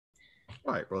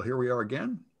All right, well, here we are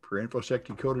again for Infosec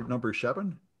Decoded number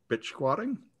 7,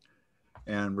 Bitsquatting.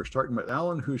 And we're starting with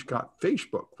Alan, who's got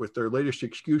Facebook with their latest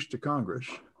excuse to Congress.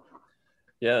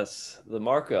 Yes, the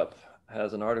markup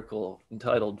has an article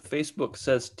entitled Facebook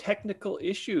Says Technical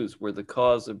Issues Were the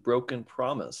Cause of Broken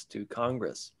Promise to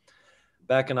Congress.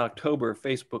 Back in October,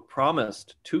 Facebook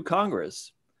promised to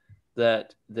Congress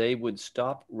that they would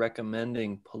stop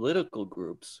recommending political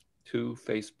groups to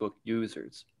Facebook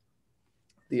users.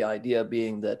 The idea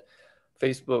being that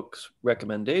Facebook's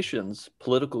recommendations,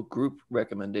 political group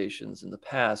recommendations in the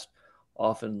past,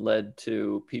 often led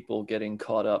to people getting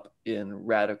caught up in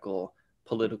radical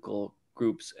political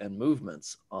groups and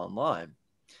movements online.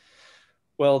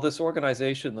 Well, this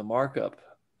organization, the Markup,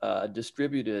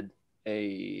 distributed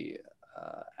a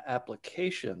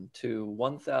application to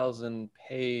 1,000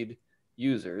 paid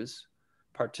users,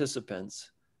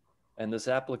 participants, and this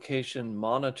application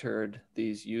monitored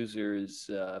these users'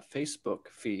 Facebook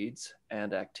feeds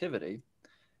and activity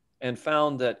and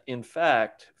found that, in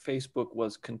fact, Facebook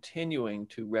was continuing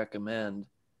to recommend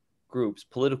groups,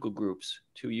 political groups,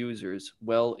 to users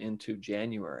well into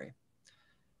January.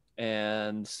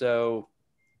 And so,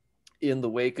 in the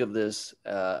wake of this,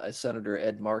 Senator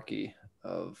Ed Markey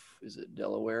of, is it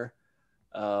Delaware,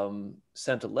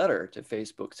 sent a letter to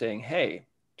Facebook saying, hey,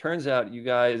 turns out you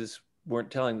guys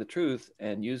weren't telling the truth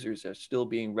and users are still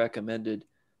being recommended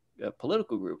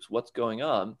political groups. What's going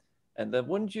on? And then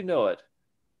wouldn't you know it,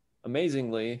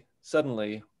 amazingly,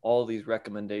 suddenly all these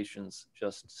recommendations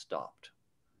just stopped.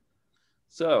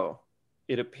 So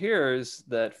it appears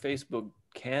that Facebook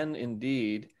can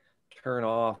indeed turn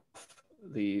off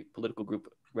the political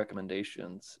group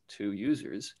recommendations to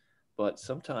users, but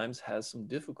sometimes has some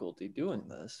difficulty doing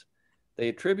this. They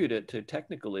attribute it to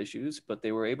technical issues, but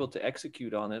they were able to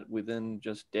execute on it within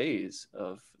just days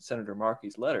of Senator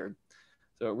Markey's letter.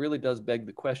 So it really does beg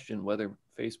the question whether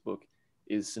Facebook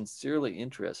is sincerely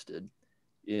interested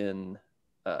in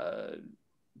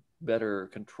better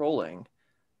controlling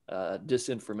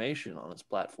disinformation on its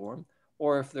platform,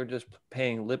 or if they're just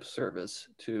paying lip service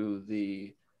to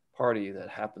the party that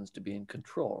happens to be in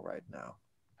control right now.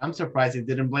 I'm surprised they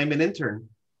didn't blame an intern.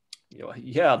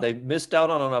 Yeah, they missed out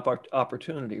on an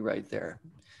opportunity right there.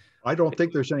 I don't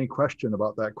think there's any question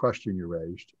about that question you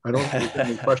raised. I don't think there's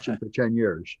any question for 10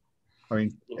 years. I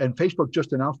mean, and Facebook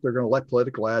just announced they're going to let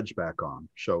political ads back on.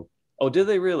 So. Oh, did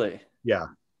they really? Yeah.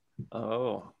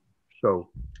 Oh. So.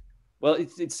 Well,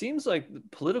 it seems like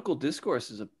political discourse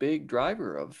is a big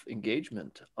driver of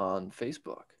engagement on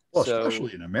Facebook. Well,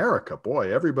 especially in America,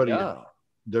 boy, everybody. Yeah.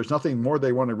 There's nothing more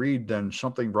they want to read than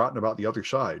something rotten about the other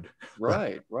side.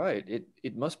 Right.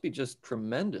 It must be just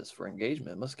tremendous for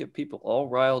engagement. It must get people all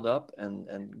riled up and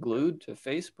glued to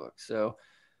Facebook. So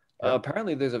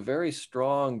apparently there's a very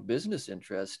strong business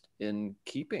interest in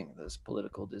keeping this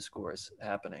political discourse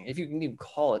happening, if you can even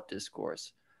call it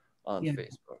discourse on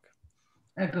Facebook.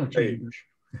 Echo change.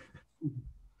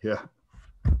 Yeah.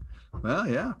 Well,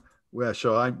 yeah. Well,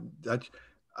 so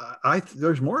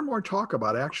there's more and more talk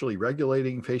about actually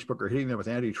regulating Facebook or hitting them with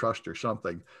antitrust or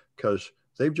something, because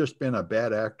they've just been a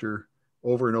bad actor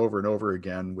over and over and over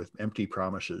again with empty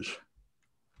promises.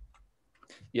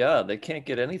 Yeah, they can't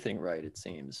get anything right, it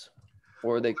seems.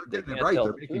 Or they can't right,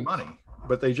 they're making money,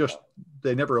 but they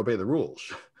never obey the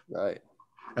rules. Right.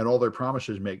 And all their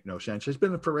promises make no sense. It's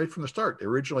been right from the start. They're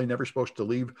originally never supposed to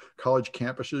leave college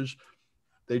campuses.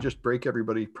 They just break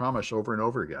everybody's promise over and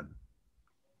over again.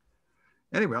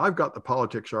 Anyway, I've got the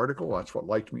politics article. That's what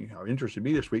interested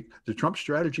me this week. The Trump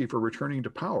strategy for returning to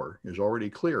power is already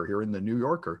clear here in the New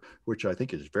Yorker, which I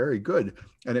think is very good.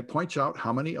 And it points out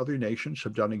how many other nations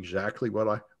have done exactly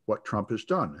what Trump has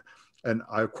done. And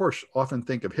I, of course, often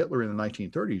think of Hitler in the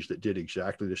 1930s that did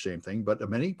exactly the same thing, but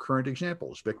many current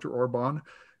examples. Viktor Orban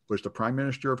was the prime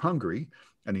minister of Hungary,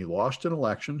 and he lost an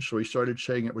election. So he started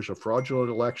saying it was a fraudulent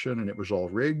election and it was all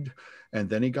rigged. And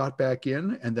then he got back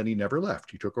in, and then he never left.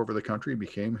 He took over the country,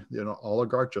 became an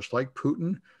oligarch, just like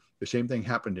Putin. The same thing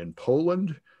happened in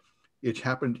Poland. It's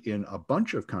happened in a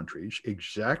bunch of countries,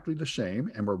 exactly the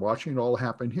same. And we're watching it all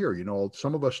happen here.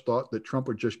 Some of us thought that Trump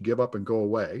would just give up and go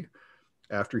away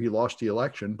after he lost the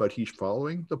election, but he's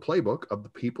following the playbook of the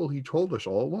people he told us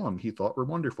all along he thought were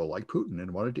wonderful, like Putin,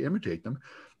 and wanted to imitate them.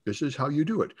 This is how you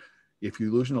do it. If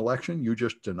you lose an election, you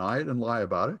just deny it and lie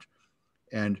about it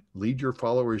and lead your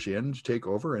followers in to take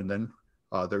over. And then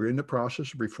they're in the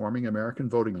process of reforming American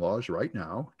voting laws right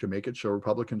now to make it so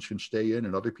Republicans can stay in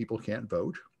and other people can't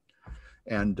vote.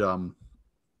 And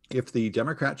if the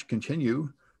Democrats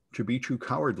continue to be too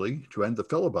cowardly to end the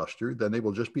filibuster, then they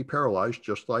will just be paralyzed,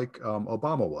 just like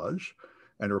Obama was,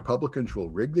 and Republicans will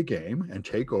rig the game and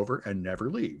take over and never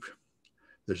leave.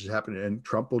 this is happening, and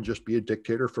Trump will just be a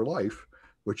dictator for life,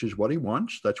 which is what he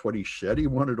wants. That's what he said he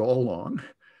wanted all along.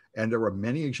 And there are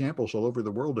many examples all over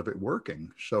the world of it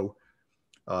working. So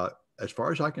as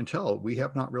far as I can tell, we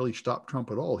have not really stopped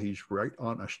Trump at all. He's right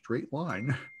on a straight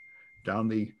line down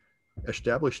the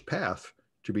established path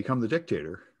to become the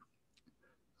dictator.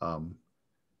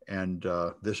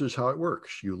 This is how it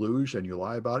works. You lose and you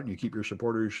lie about it and you keep your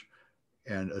supporters.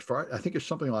 And as far, I think it's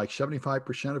something like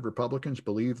 75% of Republicans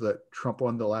believe that Trump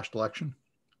won the last election.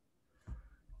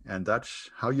 And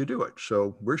that's how you do it.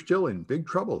 So we're still in big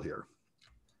trouble here.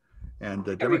 And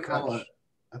the Democrats...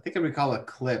 I think I recall a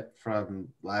clip from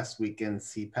last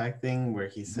weekend's CPAC thing where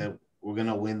he said, we're going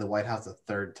to win the White House a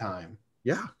third time.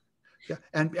 Yeah. Yeah.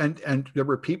 And there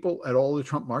were people at all the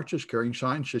Trump marches carrying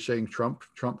signs just saying Trump,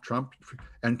 Trump, Trump.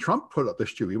 And Trump put up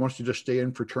this too. He wants to just stay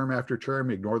in for term after term,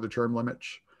 ignore the term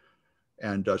limits.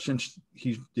 And since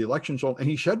the election's on, and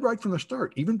he said right from the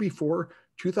start, even before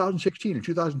 2016 and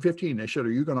 2015, they said,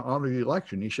 are you going to honor the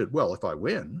election? He said, well, if I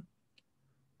win,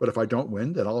 but if I don't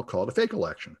win, then I'll call it a fake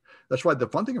election. That's why the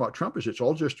fun thing about Trump is it's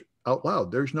all just out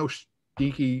loud. There's no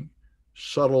sneaky,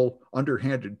 subtle,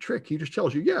 underhanded trick. He just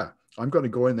tells you, yeah, I'm going to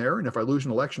go in there. And if I lose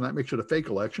an election, that makes it a fake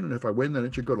election. And if I win, then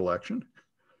it's a good election.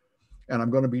 And I'm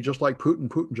going to be just like Putin.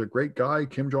 Putin's a great guy.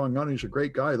 Kim Jong-un is a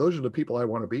great guy. Those are the people I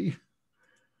want to be.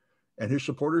 And his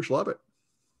supporters love it.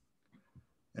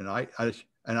 And I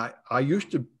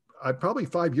used to, probably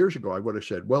 5 years ago, I would have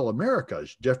said, well, America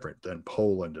is different than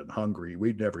Poland and Hungary.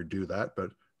 We'd never do that.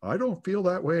 But I don't feel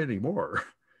that way anymore.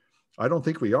 I don't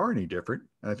think we are any different.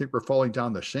 And I think we're falling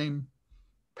down the same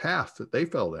path that they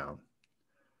fell down.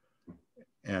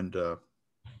 And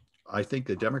I think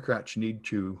the Democrats need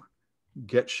to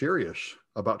get serious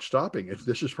about stopping it.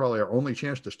 This is probably our only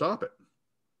chance to stop it.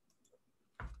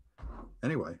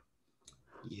 Anyway.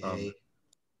 Yay.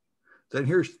 Then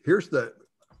here's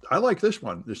I like this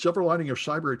one. The silver lining of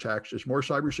cyber attacks is more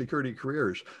cybersecurity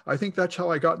careers. I think that's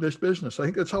how I got in this business. I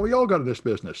think that's how we all got in this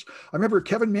business. I remember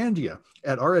Kevin Mandia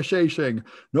at RSA saying,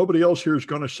 nobody else here is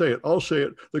going to say it. I'll say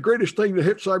it. The greatest thing to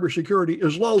hit cybersecurity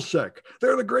is LulzSec.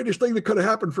 They're the greatest thing that could have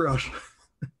happened for us.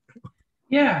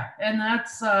 Yeah, and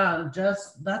that's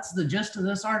the gist of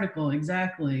this article.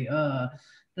 Exactly.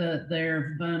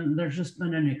 There's just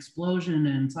been an explosion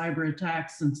in cyber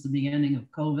attacks since the beginning of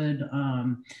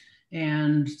COVID.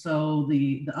 And so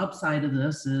the upside of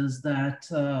this is that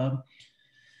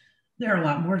there are a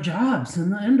lot more jobs in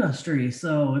the industry.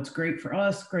 So it's great for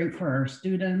us, great for our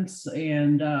students,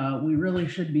 and we really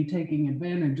should be taking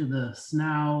advantage of this.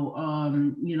 Now,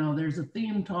 there's a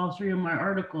theme to all three of my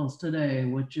articles today,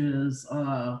 which is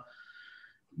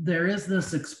there is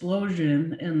this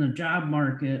explosion in the job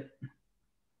market.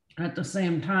 At the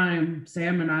same time,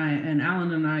 Sam and I and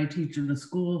Alan and I teach at a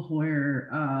school where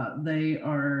they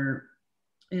are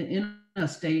in a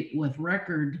state with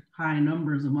record high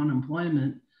numbers of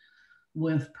unemployment,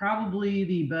 with probably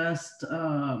the best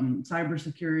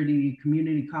cybersecurity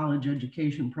community college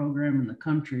education program in the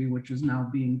country, which is now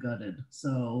being gutted.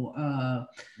 So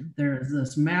there's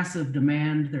this massive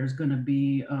demand. There's going to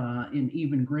be an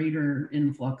even greater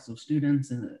influx of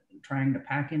students trying to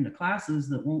pack into classes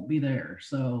that won't be there.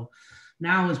 So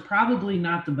now is probably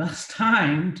not the best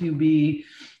time to be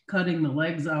cutting the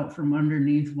legs out from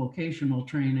underneath vocational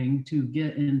training to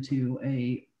get into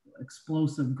a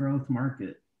explosive growth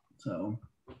market. So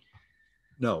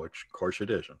no, of course it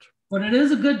isn't. But it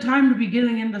is a good time to be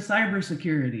getting into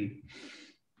cybersecurity.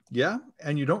 Yeah,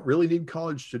 and you don't really need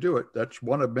college to do it. That's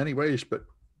one of many ways, but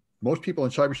most people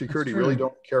in cybersecurity really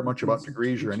don't care much about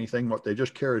degrees or anything. What they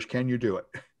just care is, can you do it?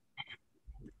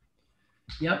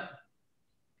 Yep.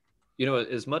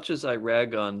 As much as I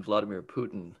rag on Vladimir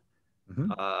Putin,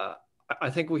 I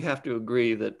think we have to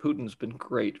agree that Putin's been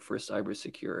great for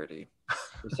cybersecurity,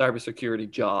 for cybersecurity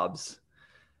jobs.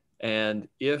 And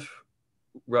if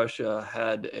Russia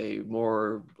had a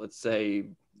more, let's say,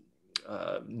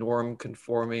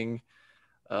 norm-conforming,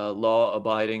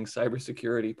 law-abiding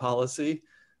cybersecurity policy,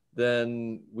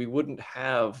 then we wouldn't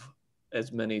have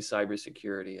as many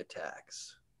cybersecurity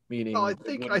attacks. Meaning, well, I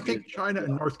think China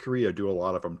and North Korea do a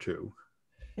lot of them too.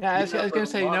 Yeah, I was going to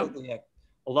say,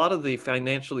 a lot of the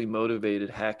financially motivated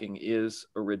hacking is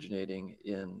originating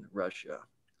in Russia.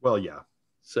 Well, yeah.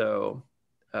 So,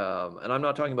 and I'm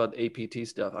not talking about APT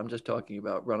stuff. I'm just talking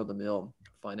about run-of-the-mill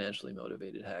financially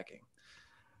motivated hacking.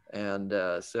 And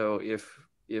so if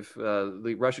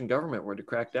the Russian government were to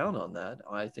crack down on that,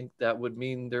 I think that would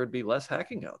mean there would be less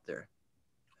hacking out there.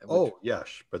 Oh,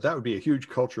 yes. But that would be a huge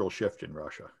cultural shift in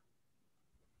Russia.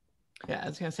 Yeah, I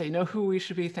was going to say, who we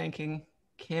should be thanking?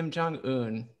 Kim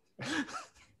Jong-un.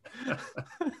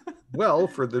 Well,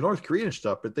 for the North Korean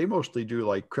stuff, but they mostly do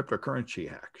like cryptocurrency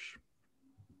hacks.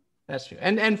 That's true.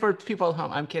 And for people at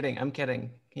home, I'm kidding.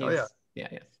 Oh, yeah. Yeah,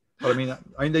 yes. But I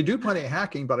mean, they do plenty of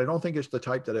hacking, but I don't think it's the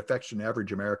type that affects an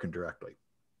average American directly.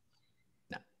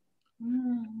 No.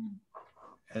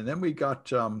 And then we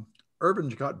got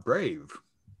Irvin's got Brave.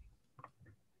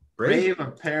 Brave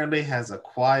apparently has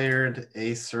acquired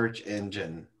a search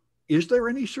engine. Is there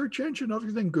any search engine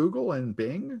other than Google and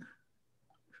Bing?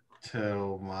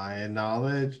 To my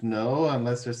knowledge, no,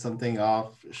 unless there's something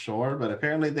offshore. But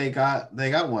apparently they got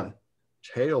one.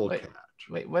 Tailcat.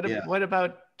 Wait, what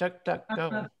about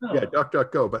DuckDuckGo? Yeah,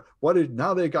 DuckDuckGo. But what is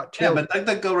now? They got Yeah, but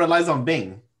DuckDuckGo relies on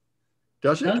Bing.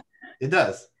 Does it? It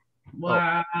does.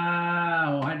 Wow,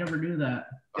 I never knew that.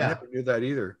 I never knew that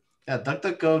either. Yeah,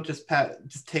 DuckDuckGo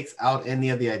just takes out any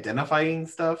of the identifying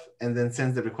stuff and then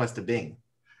sends the request to Bing.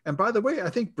 And by the way, I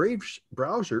think Brave's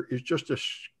browser is just a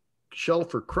shell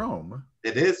for Chrome.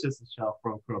 It is just a shell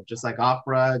for Chrome, just like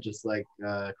Opera, just like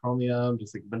Chromium,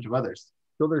 just like a bunch of others.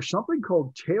 So there's something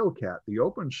called Tailcat, the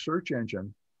open search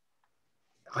engine.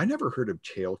 I never heard of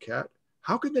Tailcat.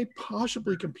 How could they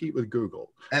possibly compete with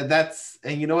Google? And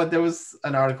you know what? There was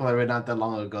an article I read not that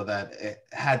long ago that it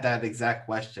had that exact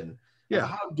question. Yeah.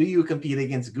 How do you compete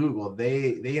against Google?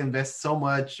 They invest so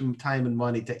much time and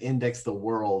money to index the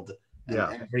world and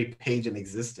every page in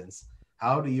existence.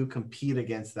 How do you compete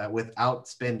against that without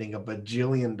spending $1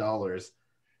 bajillion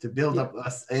to build up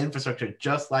an infrastructure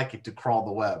just like it to crawl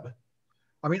the web?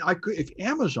 I mean, I could, if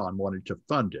Amazon wanted to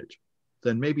fund it,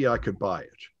 then maybe I could buy it.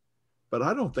 But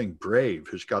I don't think Brave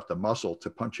has got the muscle to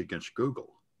punch against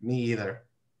Google. Me either.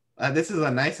 This is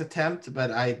a nice attempt,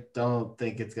 but I don't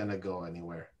think it's going to go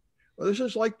anywhere. Well, this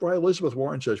is like why Elizabeth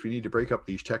Warren says we need to break up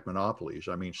these tech monopolies.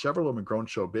 I mean, several of them have grown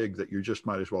so big that you just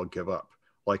might as well give up.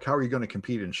 Like, how are you going to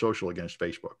compete in social against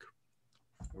Facebook?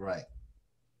 Right.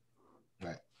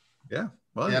 Yeah.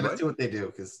 Well, yeah, anyway. let's see what they do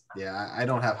because, I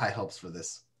don't have high hopes for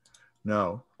this.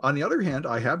 No. On the other hand,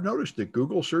 I have noticed that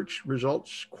Google search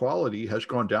results quality has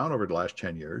gone down over the last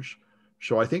 10 years.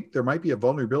 So I think there might be a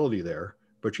vulnerability there,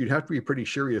 but you'd have to be a pretty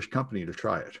serious company to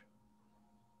try it.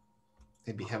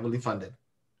 They'd be heavily funded.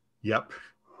 Yep.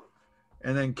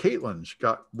 And then Kaitlyn's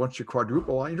wants to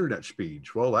quadruple internet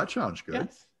speeds. Well, that sounds good.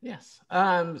 Yes.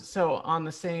 So on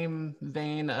the same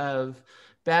vein of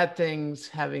bad things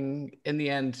having, in the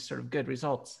end, sort of good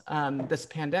results, this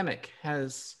pandemic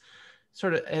has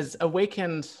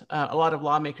awakened a lot of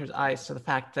lawmakers' eyes to the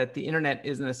fact that the internet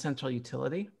is an essential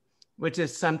utility, which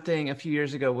is something a few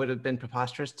years ago would have been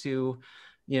preposterous to,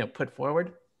 put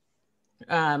forward.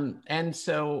 And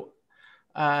so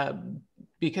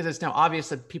because it's now obvious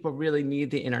that people really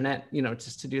need the internet,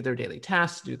 just to do their daily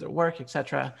tasks, do their work,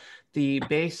 etc. The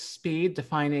base speed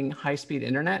defining high-speed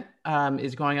internet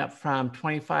is going up from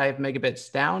 25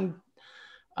 megabits down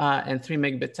and 3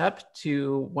 megabits up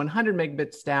to 100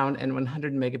 megabits down and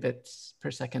 100 megabits per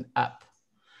second up.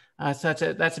 So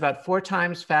that's about 4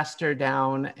 times faster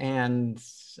down and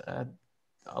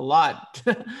a lot,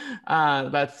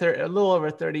 about a little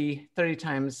over 30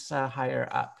 times higher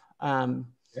up.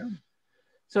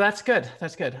 So that's good.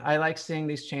 I like seeing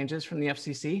these changes from the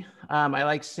FCC. I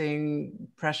like seeing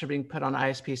pressure being put on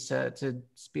ISPs to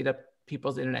speed up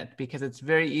people's internet, because it's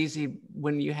very easy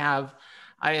when you have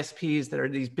ISPs that are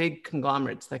these big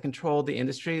conglomerates that control the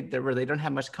industry, where they don't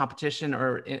have much competition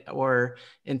or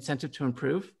incentive to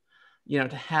improve, to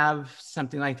have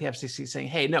something like the FCC saying,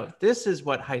 hey, no, this is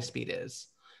what high speed is,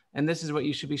 and this is what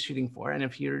you should be shooting for. And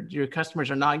if your customers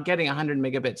are not getting 100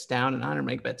 megabits down and 100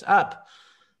 megabits up,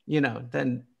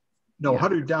 then... No,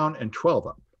 100 down and 12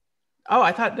 up. Oh,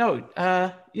 I thought, no,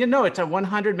 it's a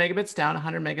 100 megabits down,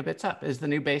 100 megabits up is the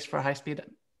new base for high-speed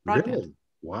broadband. Really?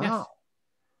 Wow. Yes.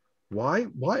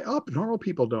 Why up? Normal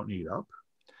people don't need up.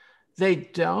 They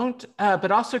don't,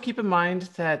 but also keep in mind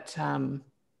that...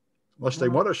 unless they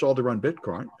want us all to run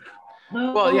Bitcoin.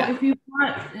 Well, yeah. If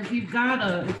you've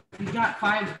got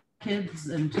 5 kids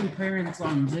and 2 parents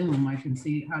on Zoom, I can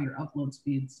see how your upload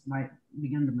speeds might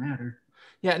begin to matter.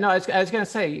 Yeah, no, I was going to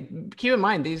say, keep in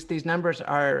mind, these numbers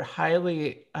are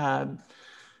highly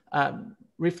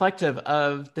reflective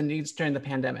of the needs during the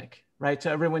pandemic, right?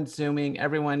 So everyone's Zooming,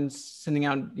 everyone's sending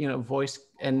out, voice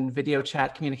and video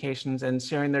chat communications and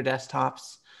sharing their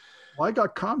desktops. Well, I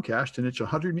got Comcast and it's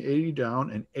 180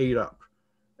 down and 8 up.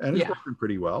 And it's working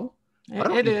pretty well.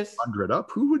 It is. 100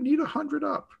 up. Who would need 100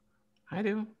 up? I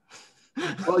do.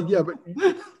 Well, yeah, but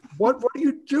what are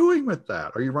you doing with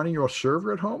that? Are you running your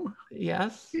server at home?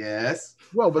 Yes.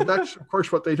 Well, but that's of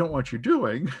course what they don't want you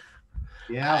doing.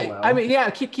 Yeah. Well. I mean, yeah.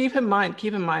 Keep in mind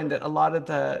that a lot of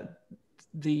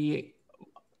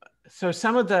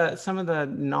some of the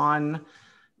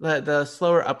the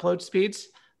slower upload speeds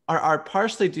are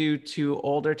partially due to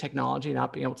older technology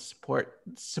not being able to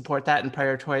support that and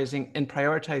prioritizing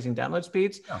download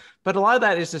speeds. Yeah. But a lot of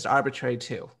that is just arbitrary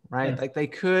too, right? Yeah. Like they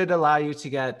could allow you to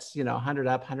get 100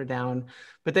 up, 100 down,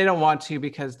 but they don't want to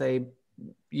because they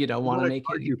want to make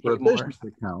it you for a more business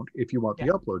account if you want the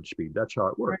upload speed. That's how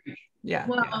it works. Right. Yeah.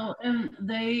 Well, and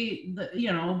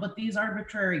but these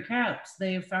arbitrary caps,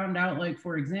 they found out, like,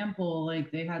 for example,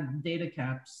 like they had data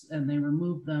caps and they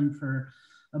removed them for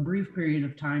a brief period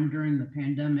of time during the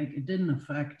pandemic. It didn't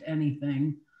affect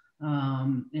anything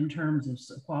in terms of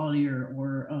quality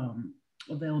or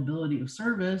availability of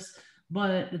service,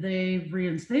 but they've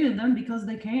reinstated them because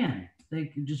they can.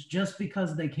 They just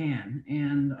because they can,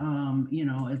 and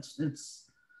it's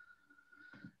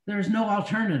there's no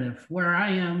alternative. Where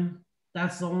I am,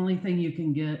 that's the only thing you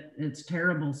can get. It's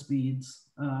terrible speeds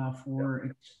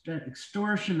for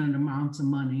extortionate amounts of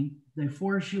money. They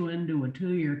force you into a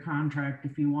 2-year contract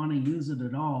if you want to use it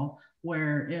at all,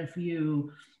 where if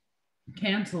you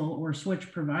cancel or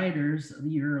switch providers,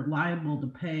 you're liable to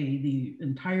pay the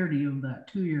entirety of that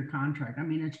 2-year contract. I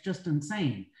mean, it's just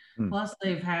insane. Plus,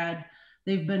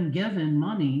 they've been given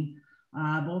money.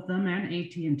 Both them and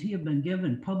AT&T have been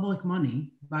given public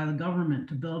money by the government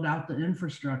to build out the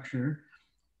infrastructure.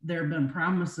 There have been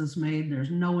promises made. There's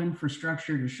no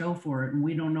infrastructure to show for it, and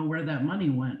we don't know where that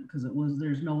money went because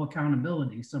there's no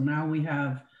accountability. So now we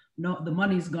have the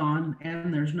money's gone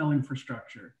and there's no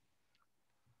infrastructure.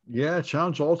 Yeah, it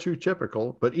sounds all too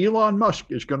typical, but Elon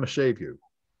Musk is going to save you.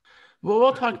 Well,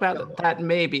 we'll talk about that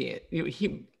maybe.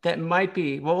 That might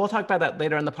be. Well, we'll talk about that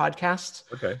later in the podcast.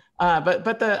 Okay.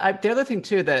 But the other thing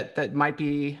too that might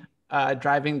be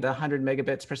driving the 100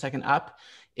 megabits per second up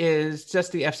is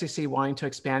just the FCC wanting to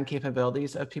expand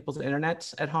capabilities of people's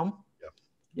internets at home.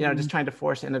 Yeah. Just trying to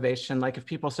force innovation. Like if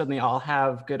people suddenly all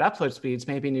have good upload speeds,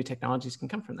 maybe new technologies can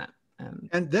come from that.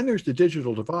 And then there's the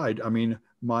digital divide. I mean,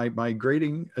 my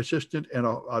grading assistant and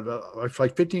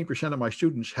like 15% of my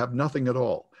students have nothing at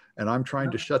all. And I'm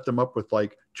trying to set them up with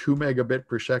like 2 megabit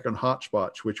per second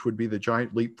hotspots, which would be the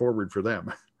giant leap forward for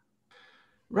them.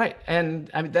 Right.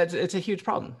 And I mean, it's a huge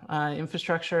problem. Internet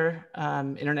infrastructure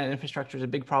is a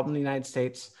big problem in the United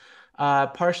States,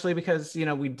 partially because,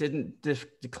 we didn't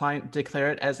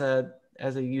declare it as a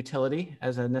utility,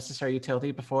 as a necessary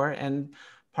utility before, and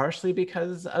partially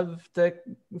because of the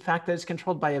fact that it's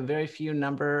controlled by a very few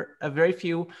number of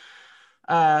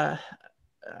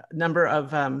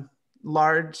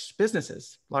large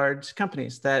businesses, large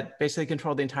companies that basically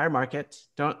control the entire market,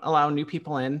 don't allow new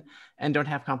people in, and don't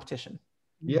have competition.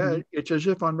 Yeah, it's as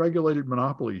if unregulated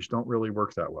monopolies don't really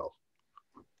work that well.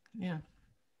 Yeah,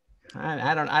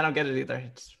 I don't get it either.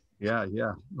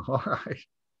 Yeah. All right.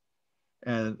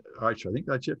 And all right, so I think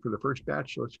that's it for the first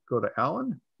batch. So let's go to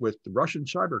Alan with the Russian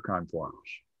cybercrime forums.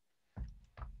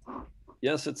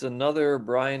 Yes, it's another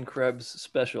Brian Krebs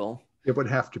special. It would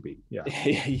have to be, yeah.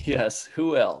 Yes,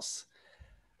 who else?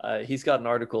 He's got an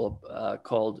article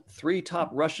called 3 Top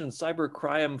Russian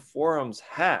Cybercrime Forums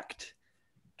Hacked.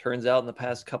 Turns out in the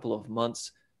past couple of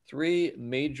months, 3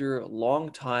 major,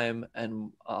 long-time,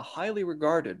 and highly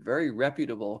regarded, very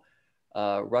reputable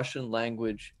Russian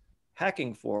language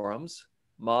hacking forums,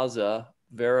 Maza,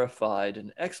 Verified,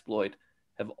 and Exploit,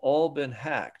 have all been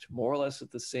hacked more or less at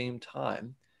the same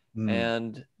time.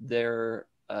 And their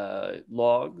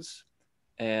logs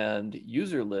and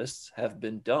user lists have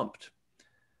been dumped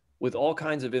with all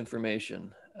kinds of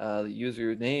information, the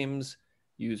user names,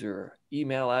 user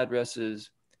email addresses,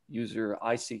 user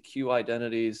ICQ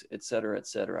identities, et cetera, et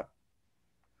cetera.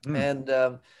 And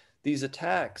these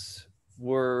attacks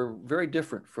were very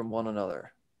different from one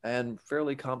another and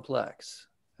fairly complex.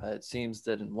 It seems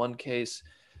that in one case,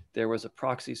 there was a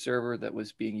proxy server that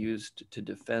was being used to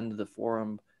defend the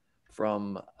forum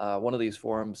from one of these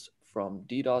forums from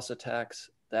DDoS attacks.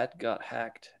 That got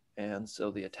hacked. And so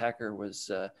the attacker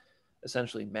was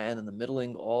essentially man in the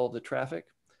middling all the traffic.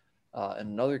 In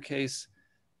another case,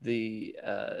 the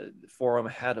forum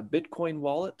had a Bitcoin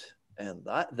wallet, and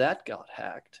that got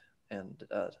hacked and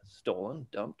stolen,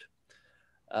 dumped.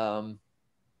 So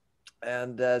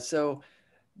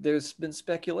there's been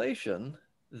speculation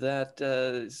that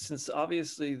since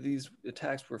obviously these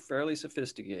attacks were fairly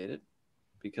sophisticated,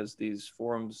 because these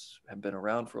forums have been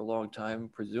around for a long time,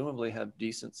 presumably have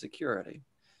decent security,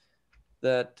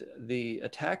 that the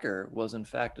attacker was in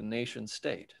fact a nation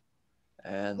state,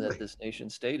 and that this nation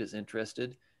state is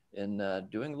interested in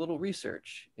doing a little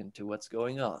research into what's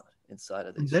going on inside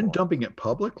of these And then forums. dumping it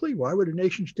publicly? Why would a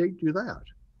nation state do that?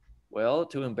 Well,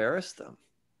 to embarrass them.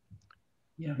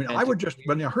 Yeah. I mean,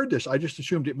 when I heard this, I just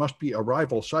assumed it must be a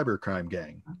rival cybercrime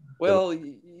gang. Well,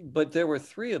 but there were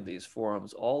 3 of these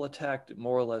forums, all attacked at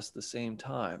more or less the same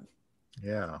time.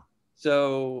 Yeah.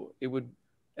 So it would,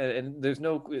 and there's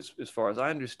no, as far as I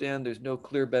understand, there's no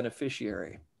clear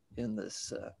beneficiary in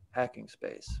this hacking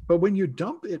space. But when you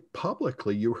dump it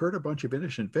publicly, you hurt a bunch of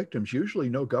innocent victims. Usually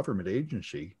no government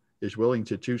agency is willing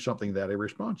to do something that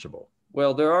irresponsible.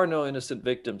 Well, there are no innocent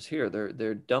victims here.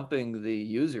 They're dumping the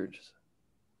users,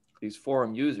 these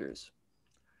forum users.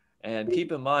 And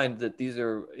keep in mind that these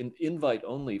are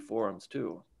invite-only forums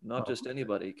too. Not just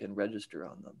anybody can register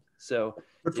on them. So,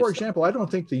 but for example, I don't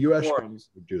think the U.S. forums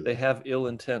would do that. They have ill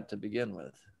intent to begin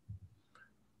with.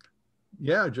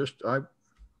 Yeah,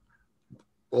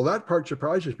 well, that part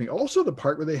surprises me. Also, the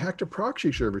part where they hacked a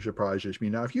proxy server surprises me.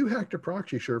 Now, if you hacked a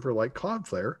proxy server like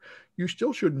Cloudflare, you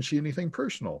still shouldn't see anything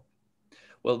personal.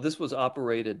 Well, this was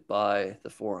operated by the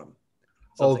forum.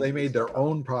 Oh, they made their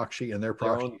own proxy, and their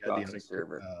proxy had the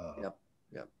server.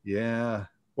 Yep. Yeah.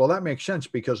 Well, that makes sense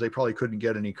because they probably couldn't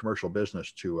get any commercial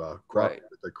business to cooperate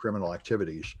with their criminal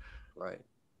activities. Right.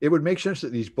 It would make sense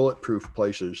that these bulletproof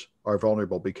places are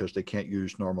vulnerable because they can't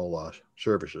use normal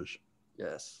services.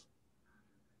 Yes.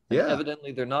 And yeah.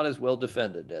 Evidently, they're not as well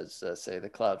defended as, say, the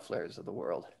Cloudflares of the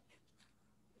world.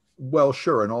 Well,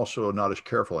 sure, and also not as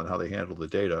careful in how they handle the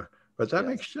data. But that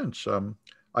makes sense.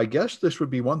 I guess this would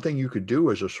be one thing you could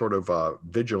do as a sort of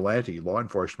vigilante law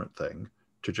enforcement thing,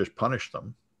 to just punish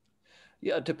them.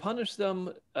 Yeah, to punish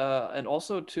them and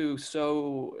also to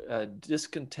sow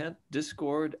discontent,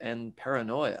 discord, and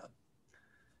paranoia.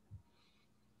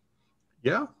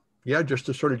 Yeah, just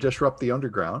to sort of disrupt the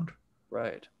underground.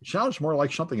 Right. It sounds more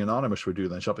like something Anonymous would do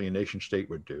than something a nation state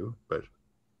would do, but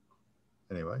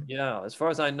anyway. Yeah, as far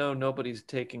as I know, nobody's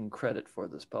taking credit for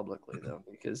this publicly, though,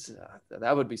 because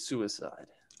that would be suicide.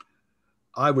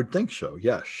 I would think so,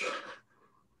 yes.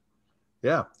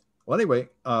 Yeah. Well, anyway,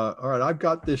 all right, I've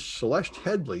got this Celeste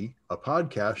Headley, a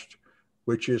podcast,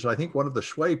 which is, I think, one of the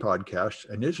Sway podcasts,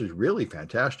 and this is really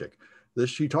fantastic.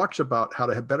 She talks about how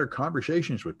to have better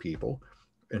conversations with people,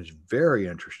 and it's very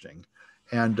interesting.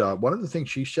 And one of the things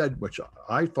she said, which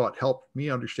I thought helped me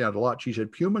understand a lot, she said,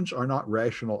 humans are not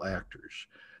rational actors.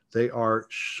 They are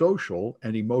social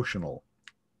and emotional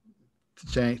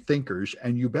thinkers,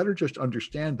 and you better just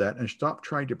understand that and stop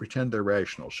trying to pretend they're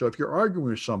rational. So if you're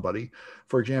arguing with somebody,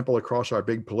 for example, across our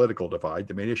big political divide,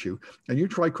 the main issue, and you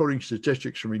try quoting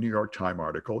statistics from a New York Times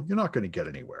article, you're not going to get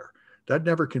anywhere. That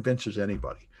never convinces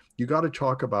anybody. You got to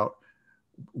talk about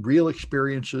real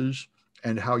experiences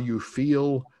and how you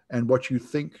feel and what you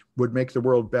think would make the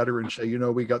world better, and say,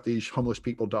 we got these homeless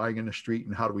people dying in the street,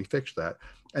 and how do we fix that?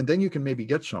 And then you can maybe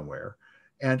get somewhere.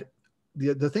 And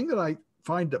the thing that I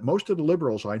find that most of the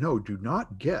liberals I know do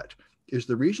not get is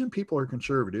the reason people are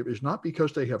conservative is not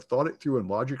because they have thought it through and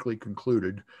logically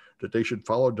concluded that they should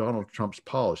follow Donald Trump's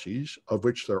policies, of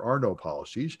which there are no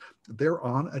policies. They're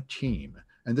on a team.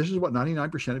 And this is what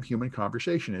 99% of human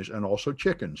conversation is, and also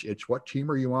chickens. It's what team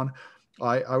are you on?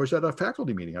 I was at a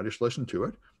faculty meeting. I just listened to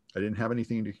it. I didn't have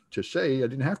anything to say. I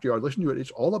didn't have to. I listened to it.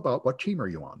 It's all about what team are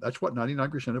you on? That's what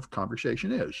 99% of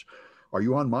conversation is. Are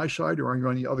you on my side or are you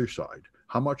on the other side?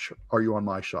 How much are you on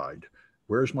my side?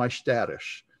 Where's my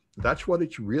status? That's what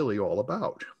it's really all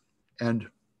about. And,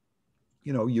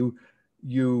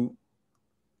 you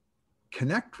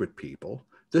connect with people.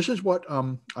 This is what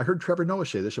I heard Trevor Noah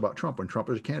say this about Trump when Trump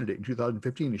was a candidate in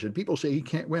 2015. He said, people say he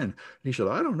can't win. And he said,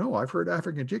 I don't know. I've heard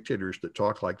African dictators that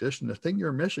talk like this. And the thing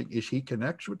you're missing is he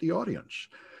connects with the audience.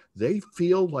 They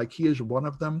feel like he is one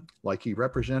of them, like he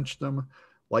represents them,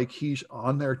 like he's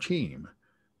on their team.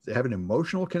 They have an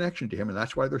emotional connection to him, and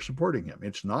that's why they're supporting him.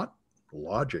 It's not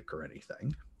logic or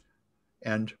anything.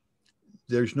 And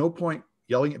there's no point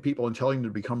yelling at people and telling them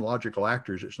to become logical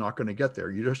actors. It's not going to get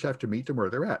there. You just have to meet them where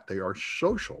they're at. They are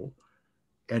social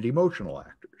and emotional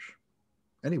actors.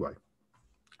 Anyway,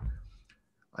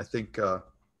 I think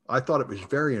I thought it was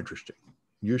very interesting,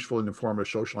 useful in the form of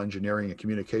social engineering and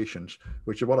communications,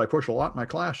 which is what I push a lot in my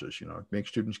classes. Make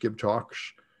students give talks.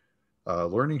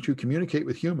 Learning to communicate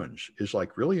with humans is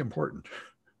like really important.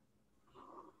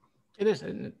 It is.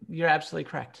 And you're absolutely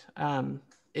correct.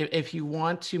 If you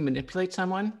want to manipulate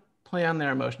someone, play on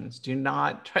their emotions. Do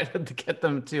not try to get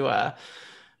them to,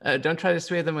 don't try to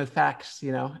sway them with facts.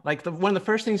 Like one of the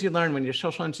first things you learn when you're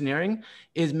social engineering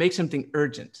is make something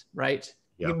urgent, right?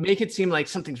 Yeah. You make it seem like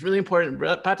something's really important,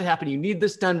 about to happen. You need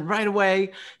this done right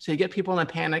away. So you get people in a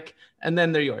panic, and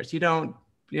then they're yours. You don't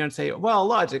say, well,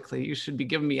 logically, you should be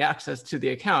giving me access to the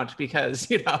account because,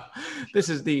 this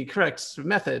is the correct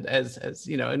method as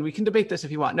and we can debate this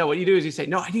if you want. No, what you do is you say,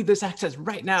 no, I need this access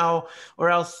right now, or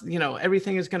else,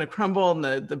 everything is going to crumble and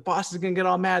the boss is going to get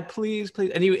all mad, please.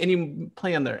 And you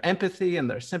play on their empathy and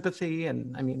their sympathy.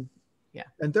 And Yeah.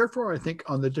 And therefore, I think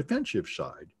on the defensive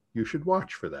side, you should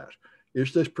watch for that.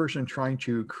 Is this person trying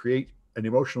to create an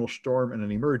emotional storm and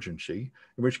an emergency?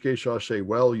 In which case I'll say,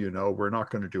 well, we're not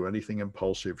going to do anything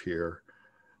impulsive here.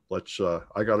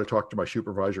 I got to talk to my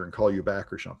supervisor and call you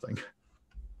back or something.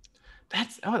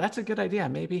 That's a good idea.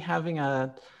 Maybe having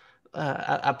a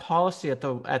policy at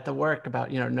the work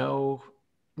about, no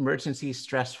emergency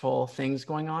stressful things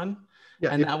going on. Yeah,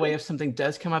 and that way, if something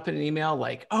does come up in an email,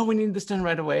 like, oh, we need this done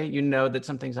right away, that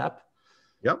something's up.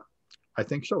 Yep, I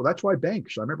think so. That's why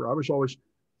banks, I remember I was always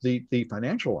the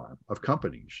financial arm of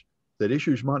companies that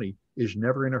issues money is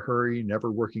never in a hurry,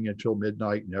 never working until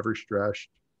midnight, never stressed.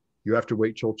 You have to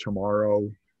wait till tomorrow.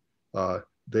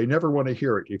 They never want to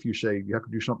hear it. If you say you have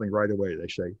to do something right away, they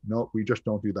say, no, we just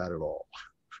don't do that at all.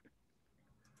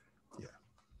 Yeah.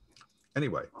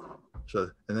 Anyway,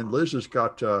 and then Liz has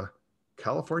got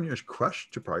California's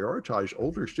quest to prioritize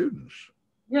older students.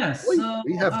 Yes. We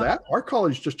have that. Our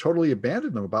college just totally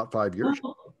abandoned them about 5 years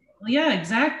ago. Yeah,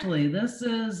 exactly. This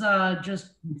is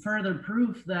just further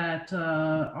proof that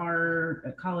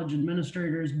our college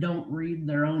administrators don't read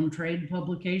their own trade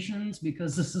publications,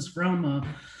 because this is from a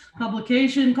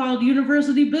publication called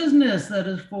University Business that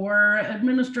is for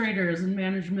administrators and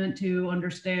management to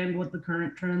understand what the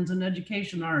current trends in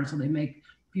education are, so they make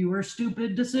fewer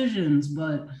stupid decisions.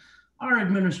 But our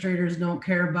administrators don't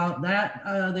care about that.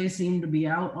 They seem to be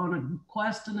out on a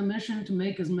quest and a mission to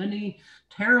make as many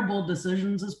terrible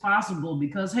decisions as possible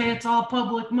because, hey, it's all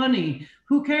public money.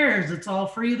 Who cares? It's all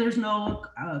free. There's no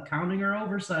accounting or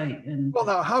oversight. And well,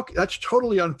 now that's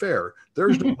totally unfair.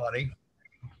 There's no money.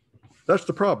 That's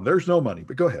the problem. There's no money.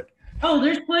 But go ahead. Oh,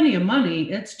 there's plenty of money.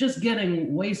 It's just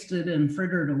getting wasted and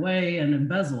frittered away and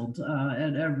embezzled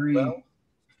at every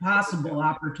possible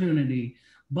opportunity.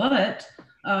 But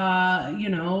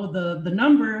the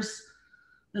numbers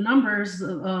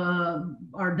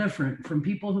are different from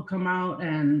people who come out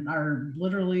and are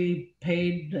literally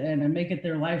paid and make it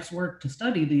their life's work to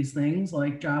study these things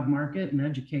like job market and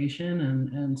education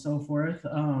and so forth.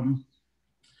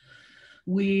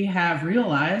 We have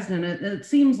realized, and it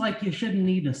seems like you shouldn't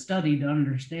need a study to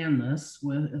understand this,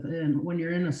 when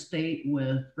you're in a state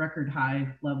with record high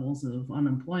levels of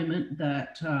unemployment,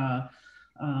 that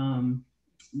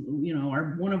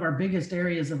one of our biggest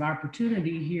areas of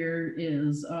opportunity here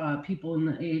is people in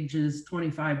the ages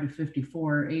 25 to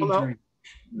 54 age range.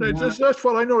 That's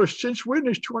what I noticed. Since when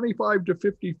is 25 to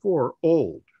 54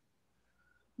 old?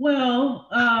 Well,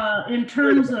 in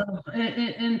terms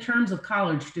of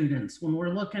college students, when we're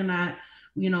looking at,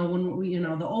 the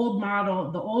old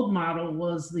model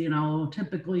was,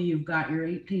 typically you've got your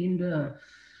 18 to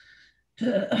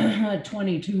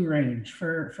 22 range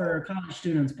for college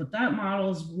students, but that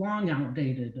model is long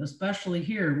outdated, especially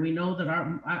here. We know that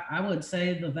I would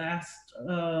say the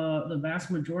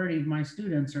vast majority of my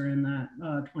students are in that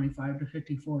 25 to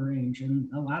 54 range,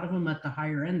 and a lot of them at the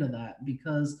higher end of that,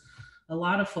 because a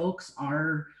lot of folks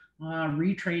are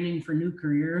retraining for new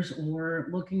careers or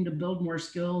looking to build more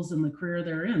skills in the career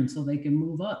they're in so they can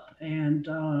move up. And,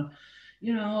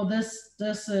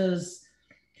 this is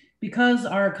because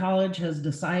our college has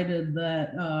decided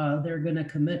that they're going to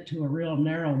commit to a real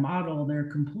narrow model.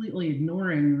 They're completely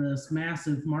ignoring this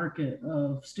massive market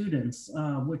of students,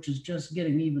 which is just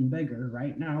getting even bigger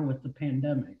right now with the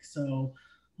pandemic. So,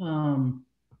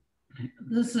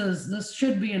 this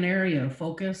should be an area of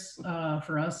focus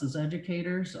for us as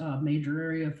educators, major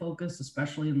area of focus,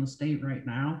 especially in the state right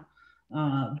now.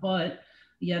 But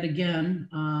yet again,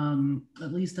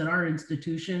 at least at our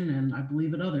institution, and I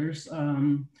believe at others,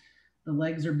 the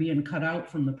legs are being cut out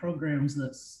from the programs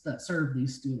that serve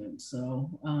these students. So,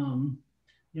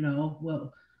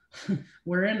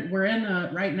 we're in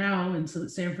right now in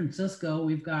San Francisco,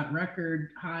 we've got record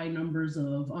high numbers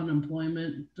of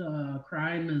unemployment.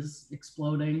 Crime is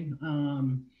exploding.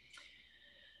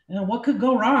 What could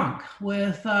go wrong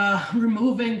with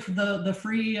removing the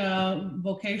free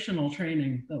vocational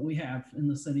training that we have in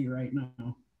the city right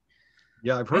now?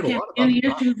 Yeah, I've heard a lot about any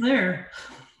issues there.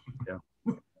 Yeah.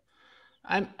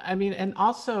 I mean, and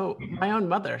also my own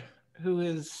mother, who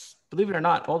is, believe it or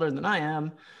not, older than I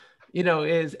am,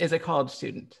 is a college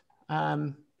student.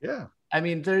 Yeah. I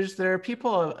mean, there are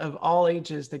people of all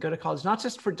ages that go to college, not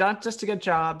just to get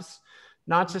jobs,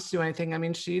 not just to do anything. I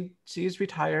mean, she's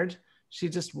retired. She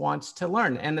just wants to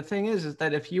learn. And the thing is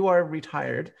that if you are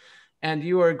retired and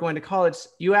you are going to college,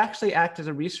 you actually act as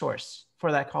a resource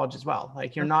for that college as well.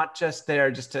 Like, you're not just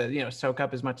there just to, soak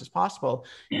up as much as possible.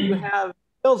 You have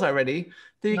skills already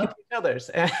that you can teach others.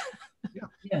 Yeah.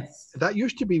 Yes. That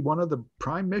used to be one of the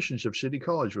prime missions of City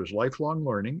College, was lifelong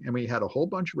learning. And we had a whole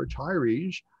bunch of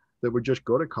retirees that would just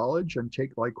go to college and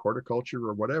take like horticulture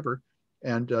or whatever.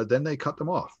 And then they cut them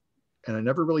off. And I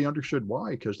never really understood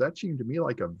why, because that seemed to me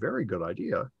like a very good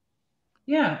idea.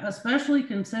 Yeah, especially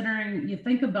considering you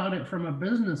think about it from a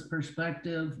business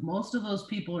perspective, most of those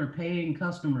people are paying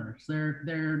customers.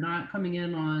 They're not coming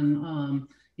in on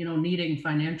needing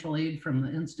financial aid from the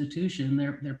institution.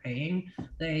 They're paying.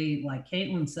 They, like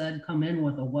Kaitlyn said, come in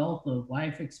with a wealth of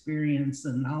life experience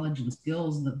and knowledge and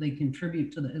skills that they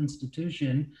contribute to the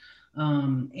institution.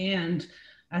 And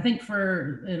I think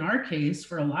in our case,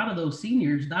 for a lot of those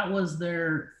seniors, that was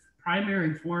their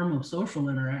primary form of social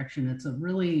interaction. It's a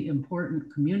really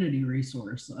important community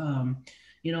resource.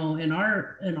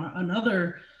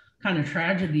 Another kind of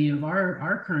tragedy of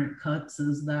our current cuts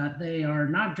is that they are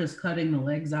not just cutting the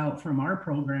legs out from our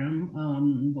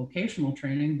program, vocational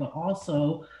training, but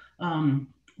also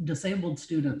disabled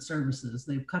student services.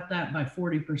 They've cut that by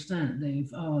 40%.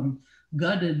 They've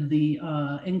gutted the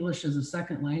English as a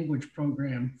second language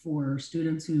program for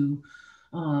students who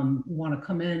want to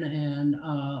come in and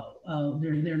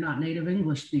they're not native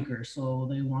English speakers, so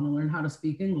they want to learn how to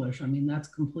speak English. I mean, that's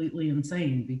completely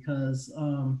insane because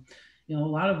a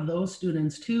lot of those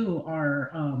students too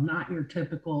are not your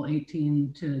typical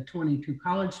 18 to 22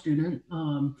 college student.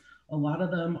 A lot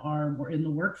of them are in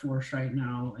the workforce right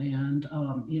now and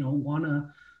want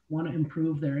to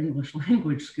improve their English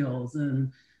language skills.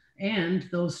 And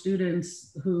those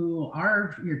students who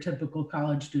are your typical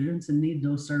college students and need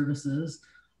those services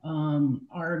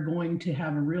are going to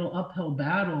have a real uphill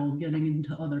battle getting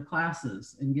into other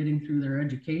classes and getting through their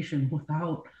education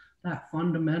without that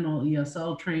fundamental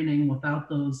ESL training, without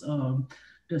those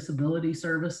disability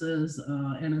services.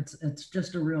 And it's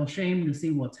just a real shame to see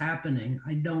what's happening.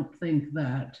 I don't think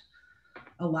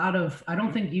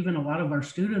even a lot of our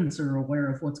students are aware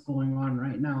of what's going on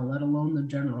right now, let alone the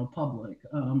general public.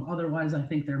 Otherwise, I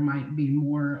think there might be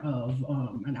more of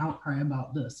an outcry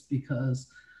about this because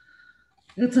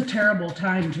it's a terrible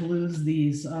time to lose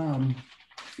this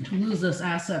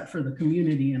asset for the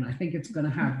community. And I think it's going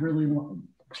to have really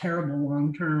terrible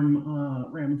long-term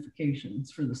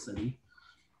ramifications for the city.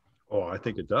 Oh, I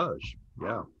think it does.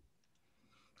 Yeah.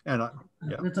 And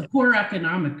it's a poor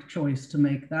economic choice to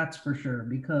make, that's for sure,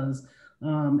 because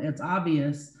it's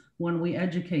obvious when we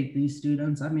educate these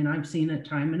students. I mean, I've seen it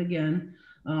time and again.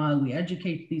 We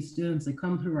educate these students, they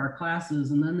come through our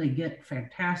classes and then they get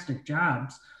fantastic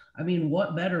jobs. I mean,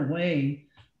 what better way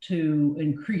to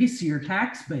increase your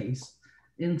tax base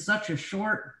in such a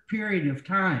short period of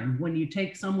time when you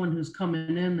take someone who's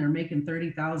coming in, they're making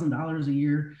 $30,000 a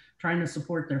year, trying to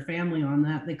support their family on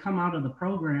that. They come out of the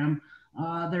program,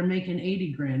 they're making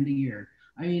 80 grand a year.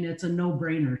 I mean, it's a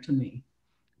no-brainer to me.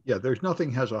 Yeah, there's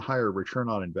nothing has a higher return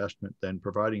on investment than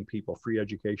providing people free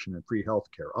education and free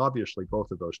healthcare. Obviously,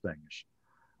 both of those things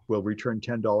will return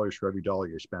 $10 for every dollar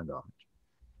you spend on it.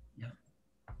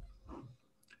 Yeah.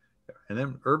 And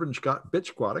then Irvin's got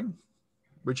Bitsquatting,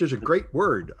 which is a great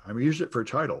word. I mean, use it for a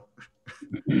title.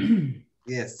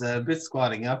 Yes,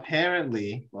 Bitsquatting.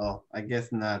 Apparently, well, I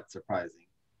guess not surprising.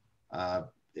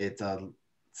 It's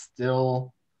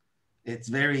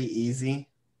very easy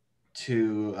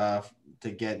to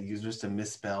get users to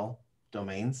misspell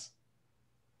domains,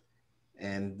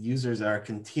 and users are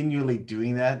continually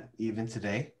doing that even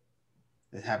today.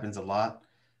 It happens a lot,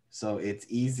 so it's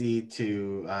easy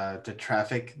to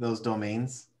traffic those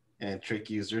domains and trick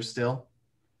users still.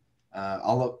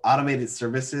 All of automated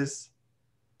services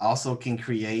also can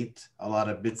create a lot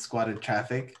of Bitsquatted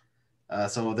traffic.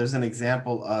 So there's an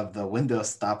example of the Windows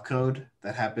stop code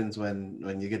that happens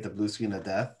when you get the blue screen of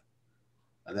death,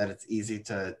 that it's easy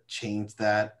to change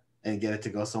that and get it to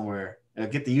go somewhere,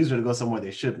 get the user to go somewhere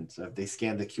they shouldn't. So if they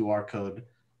scan the QR code,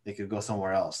 they could go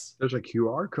somewhere else. There's a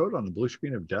QR code on the blue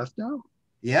screen of death now?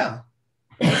 Yeah.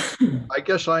 I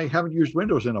guess I haven't used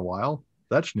Windows in a while.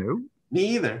 That's new.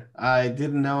 Me either. I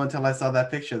didn't know until I saw that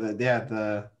picture that,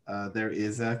 there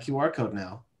is a QR code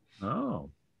now. Oh.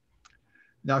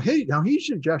 Now he's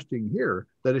suggesting here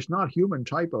that it's not human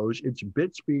typos, it's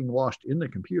bits being lost in the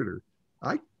computer.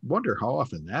 I wonder how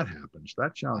often that happens.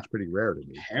 That sounds pretty rare to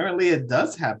me. Apparently it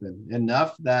does happen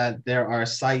enough that there are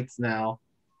sites now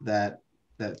that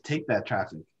take that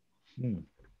traffic.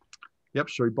 Yep,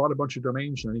 so he bought a bunch of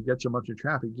domains and he gets a bunch of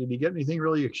traffic. Did he get anything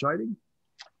really exciting?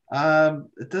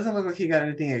 It doesn't look like he got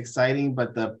anything exciting,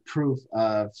 but the proof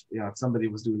of, if somebody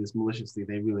was doing this maliciously,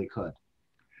 they really could.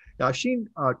 Now, I've seen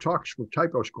talks with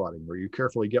typo squatting where you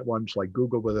carefully get ones like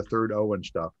Google with a third O and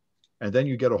stuff, and then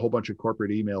you get a whole bunch of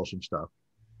corporate emails and stuff.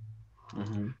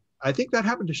 Mm-hmm. I think that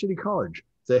happened to City College.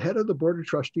 The head of the board of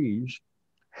trustees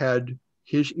had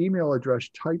his email address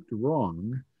typed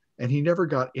wrong, and he never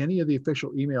got any of the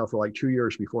official email for like 2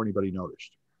 years before anybody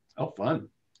noticed. Oh, fun.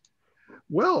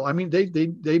 Well, I mean, they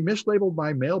mislabeled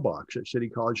my mailbox at City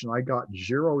College, and I got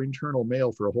 0 internal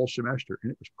mail for a whole semester,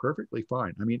 and it was perfectly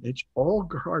fine. I mean, it's all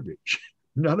garbage.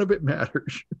 None of it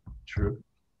matters. True.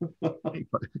 Anyway.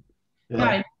 Yeah,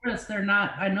 I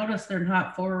noticed they're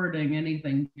not forwarding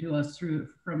anything to us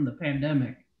from the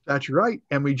pandemic. That's right.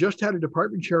 And we just had a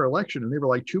department chair election, and they were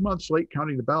like 2 months late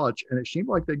counting the ballots, and it seemed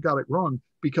like they got it wrong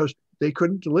because they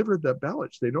couldn't deliver the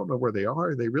ballots. They don't know where they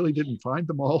are. They really didn't find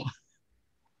them all.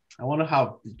 I wonder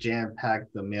how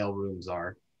jam-packed the mail rooms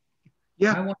are.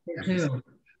 Yeah. I wonder too.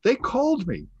 They called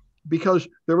me because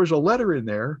there was a letter in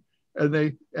there, and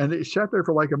it sat there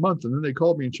for like a month, and then they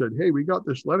called me and said, "Hey, we got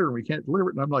this letter and we can't deliver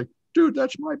it." And I'm like, "Dude,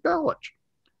 that's my ballot.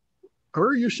 Where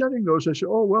are you sending those?" I said,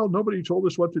 "Oh, well, nobody told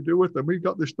us what to do with them. We've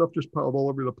got this stuff just piled all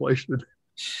over the place."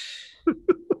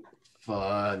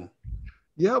 Fun.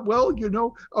 Yeah, well,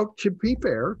 to be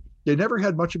fair, they never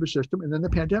had much of a system, and then the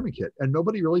pandemic hit, and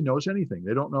nobody really knows anything.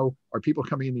 They don't know, are people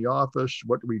coming in the office?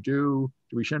 What do we do?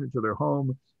 Do we send it to their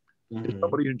home? Is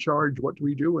somebody in charge? What do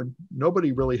we do? And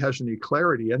nobody really has any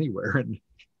clarity anywhere. And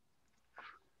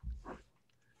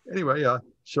anyway,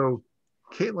 so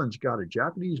Kaitlyn's got a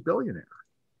Japanese billionaire.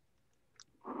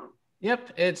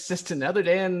 Yep, it's just another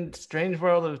day in strange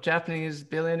world of Japanese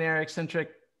billionaire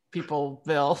eccentric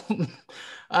peopleville.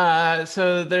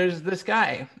 So there's this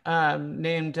guy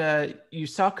named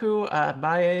Yusaku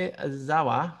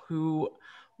Maezawa who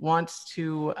wants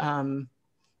to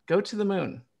go to the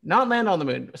moon, not land on the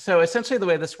moon. So essentially the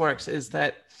way this works is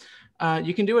that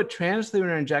you can do a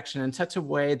translunar injection in such a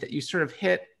way that you sort of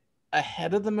hit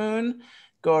ahead of the moon,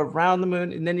 go around the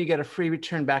moon, and then you get a free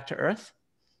return back to Earth.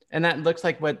 And that looks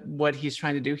like what he's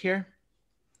trying to do here.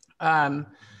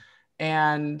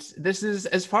 And this is,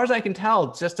 as far as I can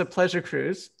tell, just a pleasure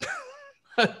cruise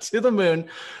to the moon,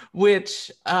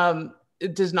 which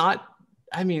it does not,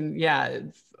 I mean, yeah,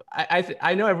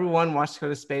 I know everyone wants to go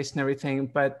to space and everything,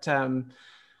 but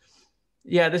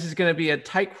yeah, this is going to be a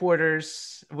tight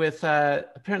quarters with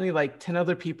apparently like 10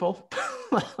 other people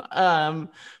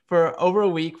for over a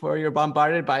week, where you're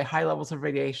bombarded by high levels of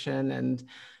radiation, and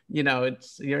you're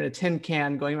in a tin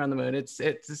can going around the moon. This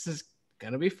is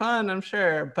gonna be fun, I'm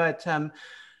sure. But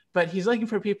he's looking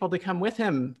for people to come with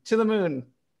him to the moon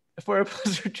for a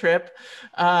pleasure trip,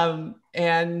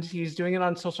 and he's doing it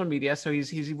on social media. So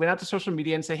he went out to social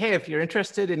media and said, "Hey, if you're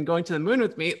interested in going to the moon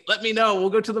with me, let me know. We'll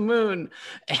go to the moon."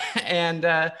 And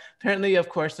apparently, of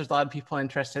course, there's a lot of people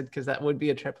interested, because that would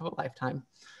be a trip of a lifetime.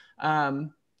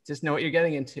 Just know what you're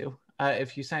getting into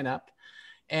if you sign up.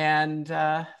 And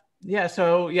yeah,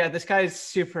 so yeah, this guy's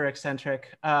super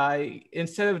eccentric.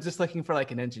 Instead of just looking for like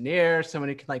an engineer, someone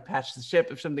who can like patch the ship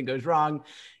if something goes wrong,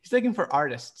 he's looking for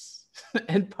artists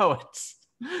and poets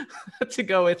to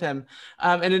go with him.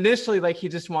 And initially, like, he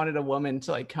just wanted a woman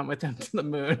to like come with him to the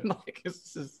moon. Like,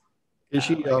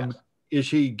 is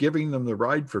he giving them the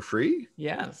ride for free?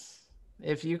 Yes.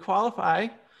 If you qualify,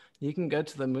 you can go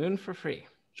to the moon for free.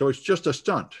 So it's just a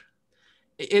stunt.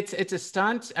 It's a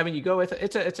stunt. I mean, you go with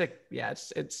it.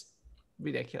 It's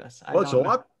ridiculous.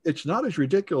 Well, it's not as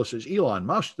ridiculous as Elon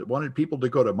Musk, that wanted people to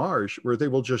go to Mars, where they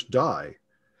will just die.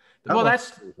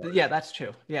 That's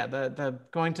true. Yeah, the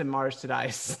going to Mars to die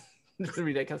is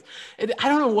ridiculous. I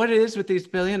don't know what it is with these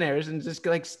billionaires and just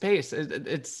like space.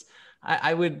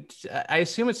 I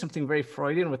assume it's something very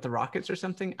Freudian with the rockets or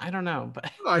something. I don't know,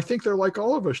 but I think they're like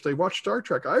all of us. They watch Star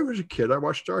Trek. I was a kid. I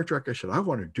watched Star Trek. I said, I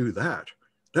want to do that.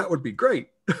 That would be great.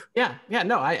 Yeah,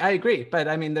 no, I agree. But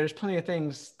I mean, there's plenty of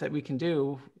things that we can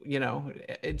do.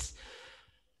 As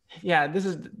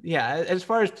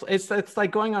far as it's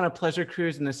like going on a pleasure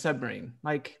cruise in a submarine.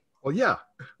 Like, well, yeah.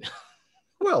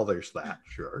 Well, there's that,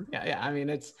 sure. Yeah. I mean,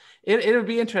 it would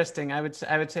be interesting. I would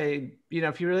say,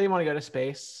 if you really want to go to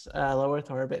space, low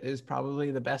Earth orbit is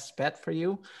probably the best bet for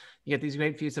you. You get these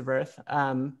great views of Earth.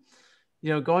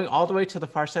 Going all the way to the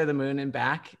far side of the moon and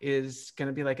back is going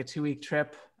to be like a 2-week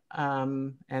trip.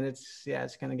 And it's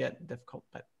going to get difficult,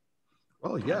 but.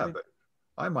 Well, yeah, but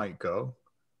I might go,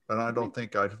 but I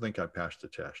think I passed the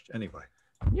test anyway.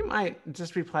 You might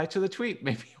just reply to the tweet.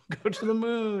 Maybe you'll go to the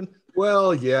moon.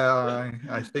 Well, yeah,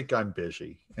 I think I'm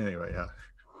busy anyway. Yeah,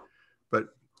 but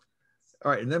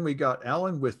all right. And then we got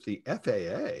Alan with the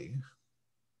FAA.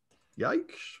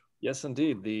 Yikes. Yes,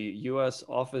 indeed. The U.S.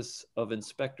 Office of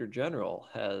Inspector General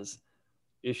has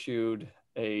issued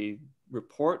a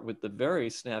report with the very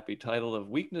snappy title of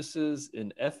 "Weaknesses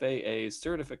in FAA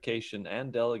certification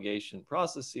and delegation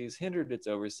processes hindered its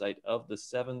oversight of the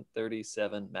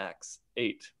 737 MAX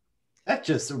 8." That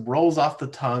just rolls off the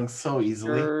tongue so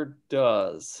easily. Sure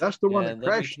does. That's the one that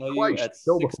crashed twice,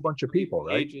 killed a whole bunch of people,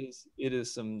 right? Pages, it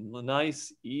is some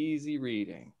nice, easy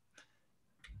reading.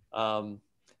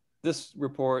 This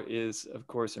report is, of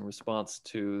course, in response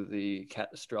to the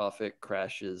catastrophic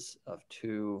crashes of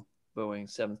 2 Boeing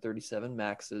 737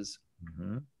 Maxes,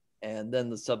 and then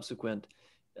the subsequent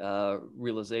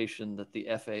realization that the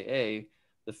FAA,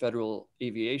 the Federal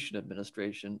Aviation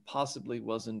Administration, possibly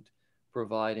wasn't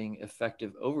providing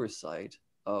effective oversight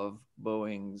of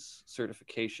Boeing's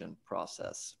certification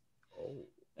process. Oh.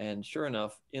 And sure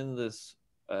enough, in this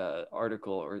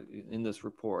article, or in this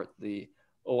report, the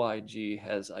OIG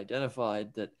has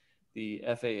identified that the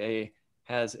FAA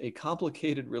has a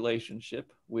complicated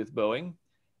relationship with Boeing,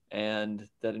 and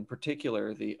that in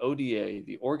particular, the ODA,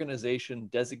 the Organization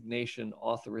Designation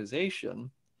Authorization,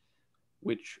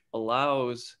 which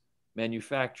allows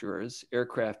manufacturers,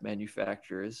 aircraft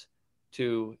manufacturers,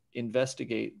 to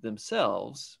investigate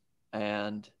themselves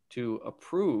and to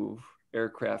approve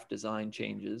aircraft design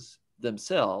changes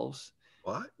themselves,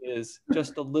 What? is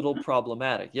just a little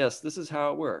problematic. Yes, this is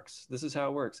how it works. This is how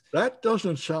it works. That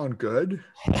doesn't sound good.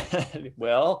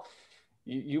 Well,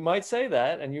 you might say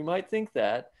that and you might think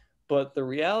that, but the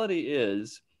reality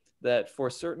is that for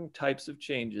certain types of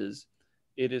changes,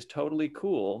 it is totally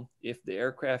cool if the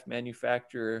aircraft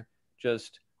manufacturer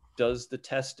just does the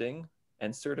testing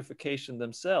and certification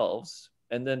themselves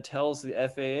and then tells the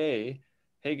FAA,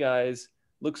 hey guys,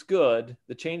 looks good.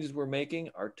 The changes we're making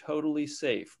are totally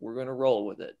safe. We're going to roll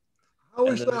with it. How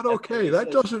is that okay?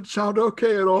 That doesn't sound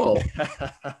okay at all.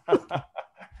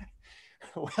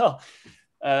 Well,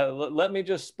 let me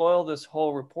just spoil this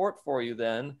whole report for you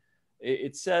then.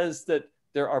 It says that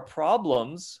there are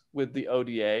problems with the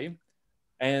ODA,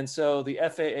 and so the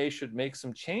FAA should make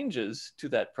some changes to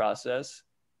that process,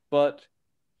 but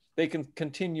they can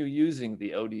continue using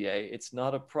the ODA. It's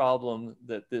not a problem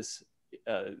that this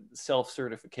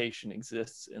self-certification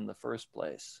exists in the first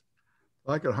place.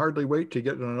 I can hardly wait to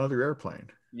get in another airplane.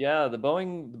 Yeah, the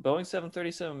Boeing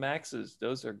 737 Maxes,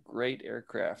 those are great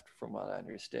aircraft from what I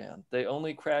understand. They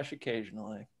only crash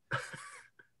occasionally.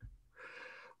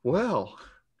 Well,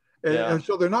 and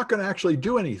so they're not going to actually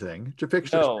do anything to fix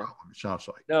this problem, it sounds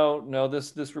like. No,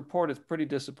 this report is pretty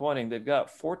disappointing. They've got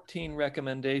 14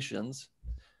 recommendations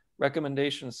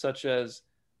such as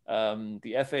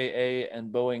the FAA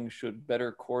and Boeing should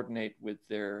better coordinate with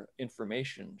their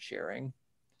information sharing,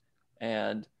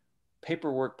 and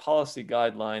paperwork policy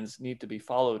guidelines need to be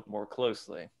followed more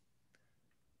closely.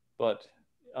 But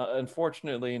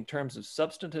unfortunately, in terms of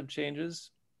substantive changes,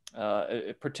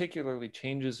 particularly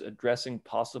changes addressing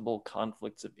possible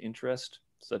conflicts of interest,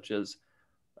 such as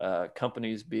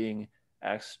companies being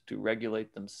asked to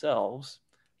regulate themselves,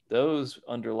 those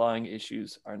underlying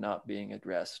issues are not being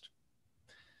addressed.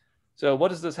 So what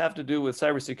does this have to do with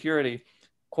cybersecurity?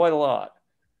 Quite a lot.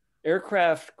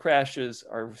 Aircraft crashes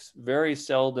are very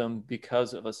seldom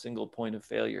because of a single point of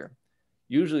failure.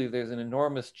 Usually there's an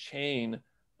enormous chain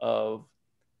of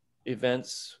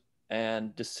events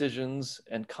and decisions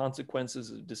and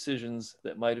consequences of decisions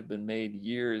that might have been made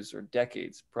years or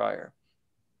decades prior.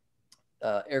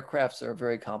 Aircrafts are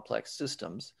very complex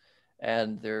systems,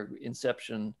 and their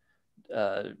inception,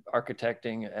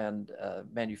 architecting, and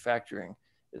manufacturing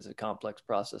is a complex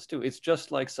process too. It's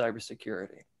just like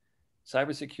cybersecurity.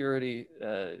 Cybersecurity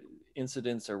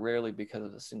incidents are rarely because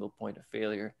of a single point of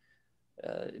failure.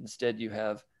 Instead, you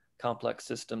have complex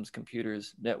systems,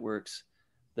 computers, networks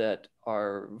that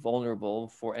are vulnerable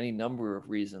for any number of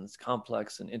reasons,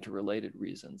 complex and interrelated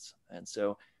reasons. And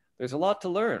so there's a lot to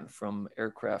learn from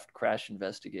aircraft crash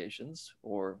investigations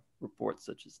or reports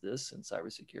such as this in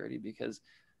cybersecurity, because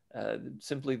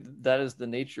simply that is the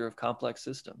nature of complex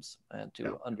systems. And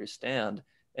to understand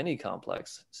any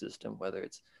complex system, whether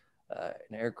it's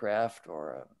an aircraft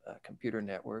or a computer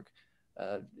network,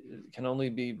 can only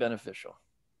be beneficial.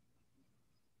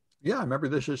 Yeah, I remember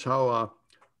this is how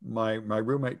my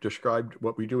roommate described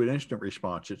what we do in incident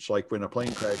response. It's like when a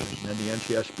plane crashes and then the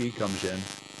NTSB comes in.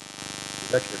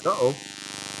 Uh-oh,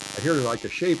 I hear like a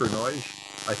shaver noise.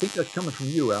 I think that's coming from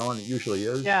you, Alan. It usually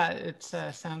is. Yeah, it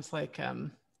sounds like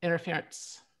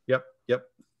interference. Yep.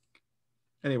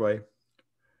 Anyway,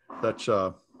 that's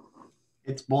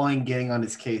it's Boeing getting on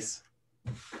his case.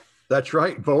 That's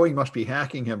right. Boeing must be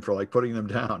hacking him for like putting them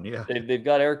down. Yeah. They've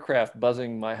got aircraft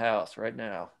buzzing my house right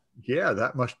now. Yeah,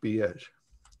 that must be it.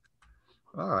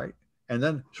 All right. And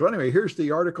then, so anyway, here's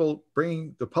the article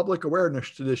bringing the public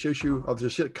awareness to this issue of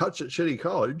the cuts at City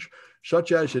College,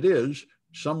 such as it is.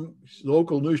 Some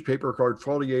local newspaper called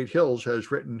 48 Hills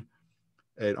has written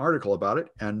an article about it,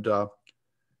 and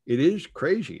it is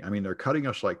crazy. I mean, they're cutting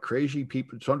us like crazy.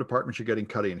 People, some departments are getting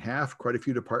cut in half. Quite a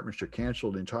few departments are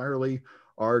canceled entirely.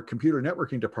 Our computer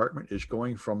networking department is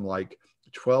going from like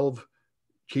 12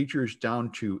 teachers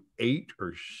down to 8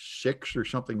 or 6 or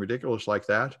something ridiculous like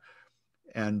that.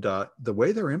 And the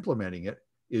way they're implementing it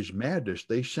is madness.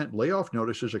 They sent layoff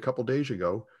notices a couple days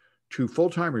ago to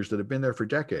full-timers that have been there for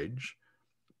decades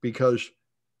because,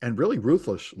 and really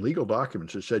ruthless legal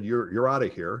documents that said you're out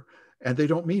of here, and they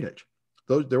don't mean it.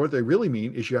 What they really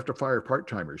mean is you have to fire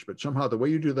part-timers, but somehow the way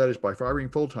you do that is by firing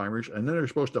full-timers, and then they're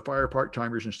supposed to fire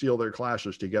part-timers and steal their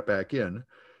classes to get back in.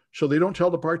 So they don't tell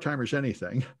the part-timers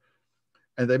anything,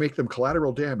 and they make them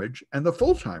collateral damage, and the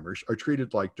full-timers are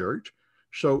treated like dirt.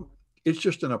 So it's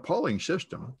just an appalling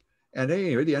system. And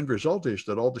anyway, the end result is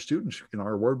that all the students in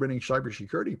our award-winning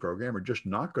cybersecurity program are just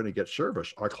not going to get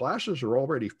service. Our classes are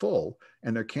already full,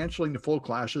 and they're canceling the full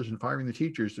classes and firing the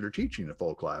teachers that are teaching the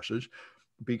full classes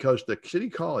because the city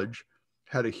college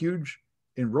had a huge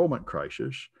enrollment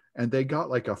crisis, and they got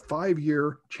like a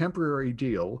 5-year temporary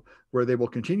deal where they will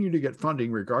continue to get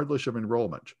funding regardless of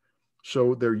enrollment.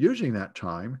 So they're using that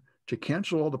time to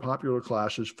cancel all the popular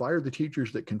classes, fire the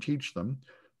teachers that can teach them,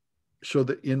 so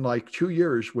that in like 2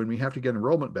 years, when we have to get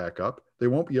enrollment back up, they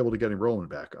won't be able to get enrollment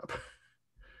back up.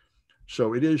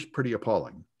 So it is pretty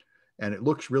appalling. And it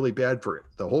looks really bad for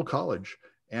the whole college,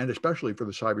 and especially for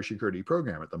the cybersecurity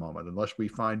program at the moment, unless we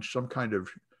find some kind of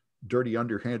dirty,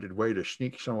 underhanded way to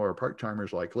sneak some of our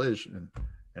part-timers like Liz and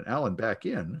Alan back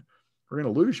in. We're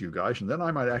going to lose you guys. And then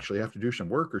I might actually have to do some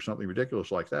work or something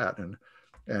ridiculous like that.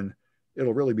 And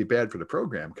it'll really be bad for the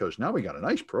program, because now we got a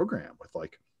nice program with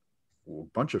like a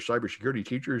bunch of cybersecurity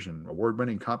teachers and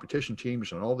award-winning competition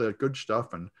teams and all that good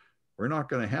stuff. And we're not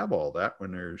going to have all that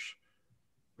when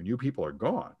you people are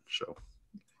gone. So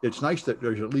it's nice that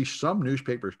there's at least some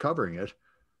newspapers covering it.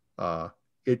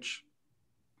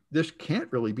 This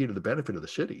can't really be to the benefit of the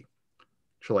city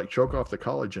to like choke off the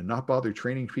college and not bother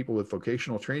training people with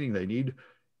vocational training they need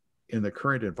in the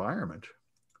current environment.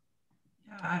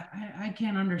 I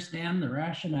can't understand the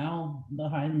rationale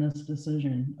behind this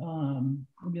decision.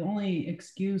 The only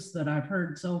excuse that I've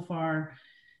heard so far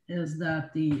is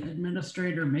that the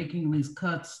administrator making these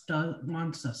cuts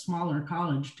wants a smaller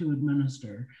college to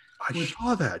administer. I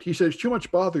saw that. He said it's too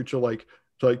much bother to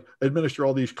administer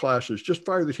all these classes. Just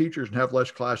fire the teachers and have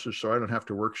less classes so I don't have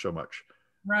to work so much.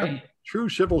 Right. True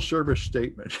civil service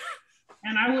statement.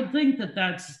 And I would think that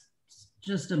that's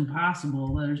just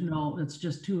impossible. It's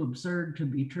just too absurd to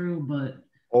be true, but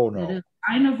it is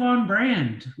kind of on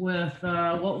brand with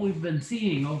what we've been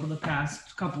seeing over the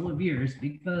past couple of years,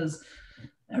 because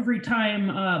every time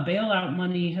bailout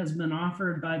money has been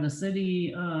offered by the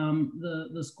city,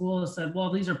 the school has said,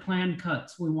 well, these are planned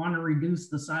cuts. We want to reduce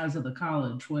the size of the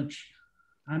college, which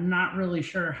I'm not really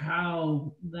sure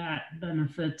how that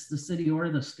benefits the city or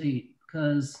the state,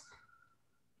 because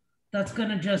that's going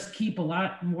to just keep a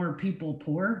lot more people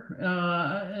poor,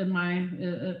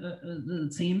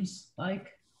 it seems like.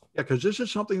 Yeah, because this is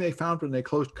something they found when they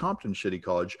closed Compton City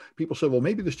College. People said, well,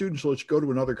 maybe the students will just go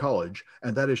to another college.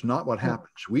 And that is not what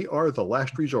happens. We are the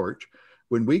last resort.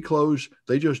 When we close,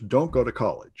 they just don't go to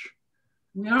college.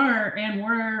 We are,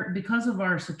 and because of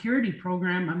our security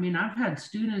program, I mean, I've had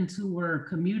students who were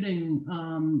commuting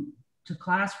to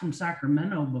class from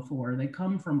Sacramento before. They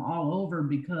come from all over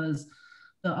because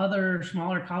the other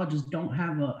smaller colleges don't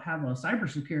have a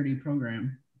cybersecurity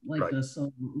program like this.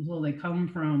 So they come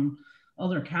from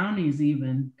other counties,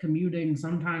 even commuting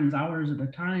sometimes hours at a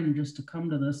time just to come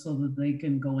to this so that they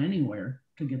can go anywhere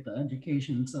to get the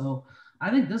education. So I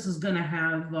think this is going to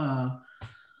have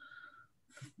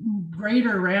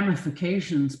greater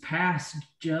ramifications past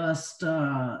just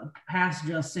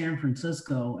San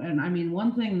Francisco. And I mean,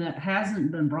 one thing that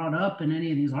hasn't been brought up in any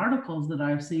of these articles that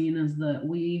I've seen is that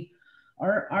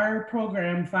our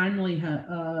program finally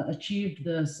achieved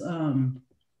this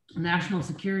National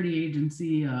Security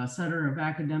Agency Center of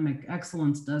Academic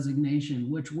Excellence designation,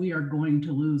 which we are going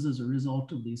to lose as a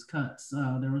result of these cuts.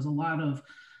 There was a lot of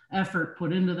effort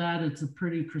put into that. It's a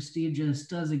pretty prestigious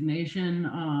designation.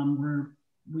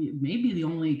 We may be the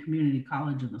only community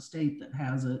college in the state that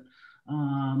has it,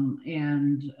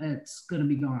 and it's going to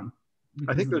be gone.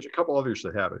 I think there's a couple others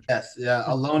that have it. Yes, yeah,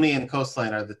 Ohlone and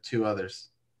Coastline are the two others.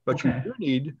 But you do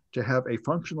need to have a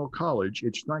functional college.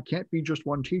 Can't be just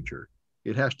one teacher.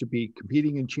 It has to be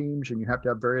competing in teams, and you have to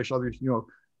have various others. You know,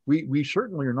 we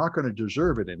certainly are not going to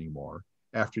deserve it anymore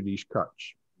after these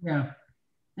cuts. Yeah,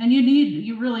 and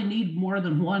you really need more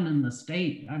than one in the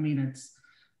state. I mean,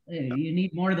 you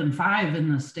need more than 5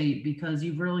 in the state, because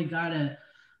you've really got to,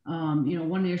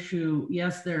 one issue.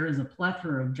 Yes, there is a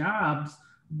plethora of jobs,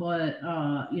 but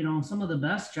some of the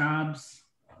best jobs,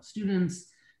 students.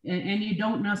 And you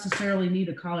don't necessarily need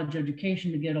a college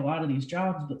education to get a lot of these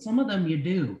jobs, but some of them you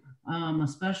do.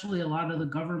 especially a lot of the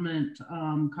government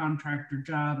contractor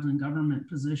jobs and government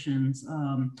positions.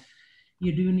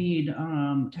 You do need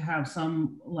to have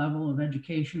some level of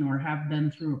education or have been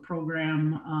through a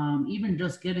program. Even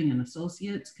just getting an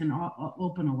associate's can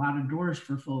open a lot of doors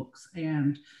for folks.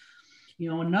 And, you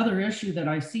know, another issue that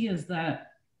I see is that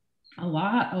a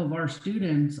lot of our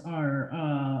students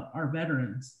are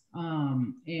veterans,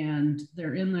 and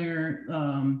they're in there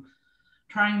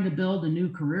trying to build a new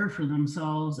career for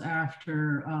themselves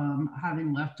after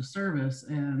having left the service.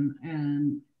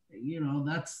 And you know,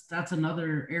 that's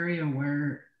another area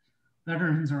where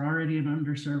veterans are already an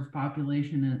underserved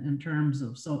population in terms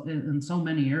of in so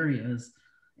many areas,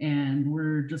 and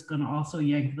we're just going to also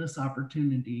yank this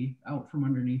opportunity out from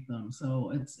underneath them.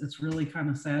 So it's really kind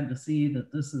of sad to see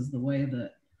that this is the way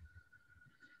that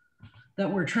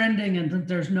we're trending, and that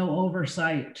there's no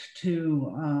oversight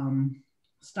to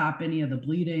stop any of the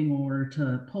bleeding or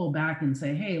to pull back and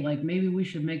say, hey, like maybe we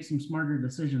should make some smarter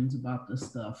decisions about this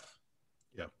stuff.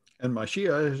 And my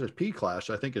CISSP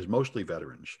class, I think, is mostly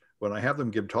veterans. When I have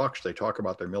them give talks, they talk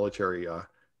about their military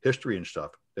history and stuff.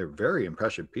 They're very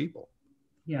impressive people.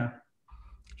 Yeah.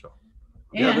 So,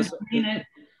 and I mean,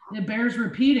 it bears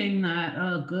repeating that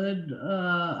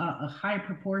a high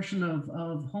proportion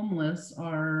of homeless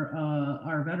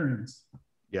are veterans.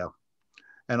 Yeah.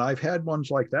 And I've had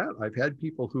ones like that. I've had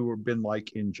people who have been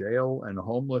like in jail and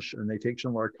homeless, and they take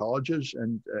some of our colleges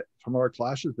and some of our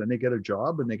classes, then they get a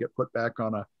job and they get put back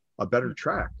on a better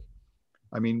track.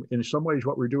 I mean, in some ways,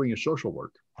 what we're doing is social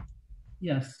work.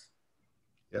 Yes.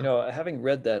 Yeah. You know, having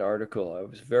read that article, I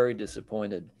was very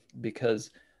disappointed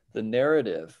because the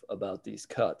narrative about these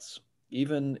cuts,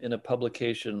 even in a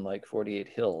publication like 48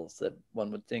 Hills that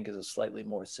one would think is a slightly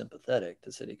more sympathetic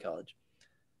to City College,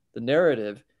 the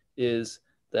narrative is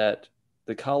that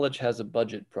the college has a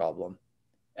budget problem,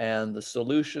 and the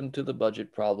solution to the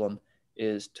budget problem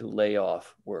is to lay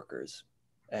off workers.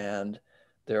 And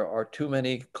there are too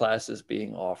many classes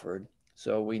being offered,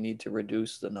 so we need to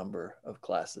reduce the number of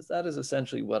classes. That is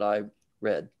essentially what I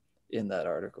read in that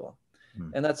article.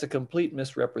 And that's a complete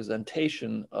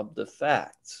misrepresentation of the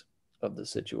facts of the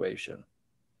situation.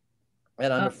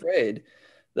 And I'm afraid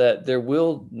that there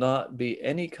will not be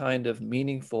any kind of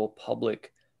meaningful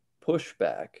public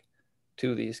pushback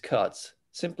to these cuts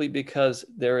simply because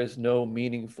there is no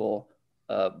meaningful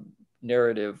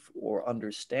narrative or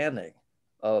understanding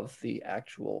of the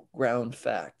actual ground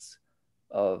facts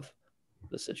of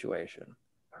the situation.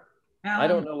 I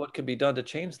don't know what can be done to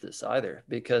change this either,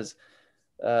 because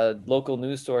local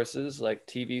news sources like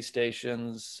TV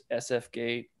stations, SF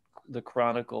Gate, The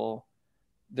Chronicle,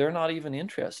 they're not even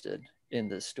interested in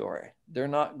this story. They're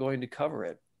not going to cover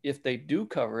it. If they do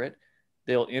cover it,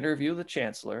 they'll interview the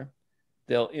chancellor.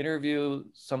 They'll interview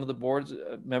some of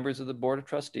the members of the board of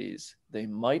trustees. They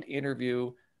might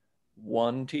interview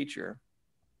one teacher.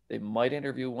 They might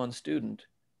interview one student.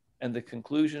 And the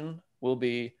conclusion will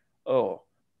be, oh,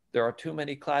 there are too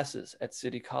many classes at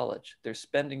City College. They're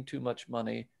spending too much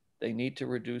money. They need to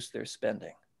reduce their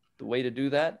spending. The way to do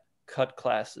that, cut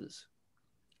classes.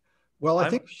 Well, I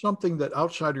think something that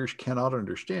outsiders cannot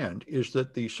understand is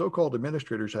that the so-called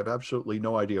administrators have absolutely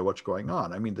no idea what's going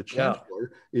on. I mean, the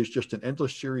chancellor is just an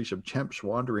endless series of temps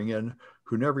wandering in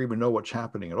who never even know what's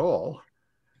happening at all.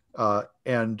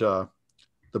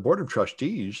 The board of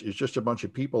trustees is just a bunch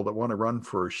of people that want to run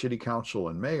for city council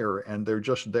and mayor, and they're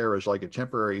just there as like a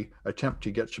temporary attempt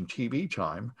to get some TV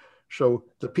time. So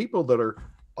the people that are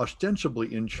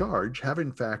ostensibly in charge have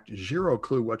in fact zero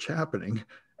clue what's happening.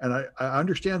 And I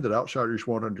understand that outsiders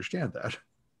won't understand that.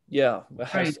 Yeah,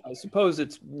 right. I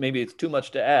suppose maybe it's too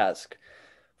much to ask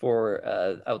for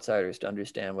outsiders to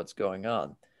understand what's going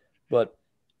on. But,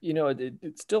 you know,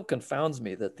 it still confounds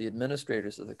me that the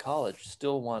administrators of the college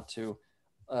still want to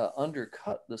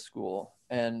undercut the school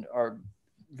and are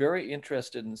very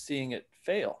interested in seeing it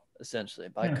fail, essentially.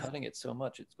 By cutting it so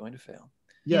much, it's going to fail.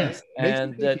 Yes.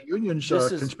 And that the union's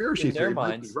conspiracy theory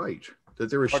might be right, that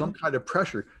there is some kind of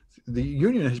pressure. The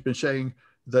union has been saying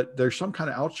that there's some kind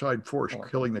of outside force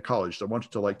killing the college that wants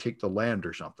to like take the land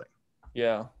or something.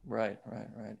 Yeah, right.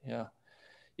 Yeah.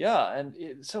 Yeah.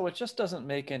 And so it just doesn't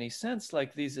make any sense.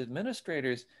 Like these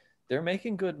administrators, they're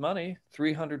making good money,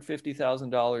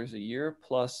 $350,000 a year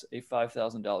plus a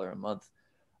 $5,000 a month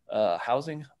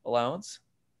housing allowance.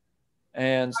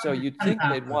 And so you'd think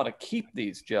they'd want to keep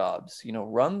these jobs, you know,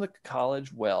 run the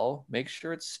college well, make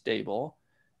sure it's stable,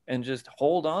 and just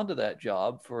hold on to that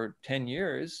job for 10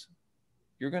 years.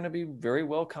 You're going to be very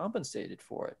well compensated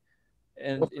for it.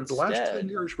 And for the last 10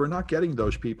 years, we're not getting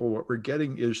those people. What we're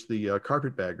getting is the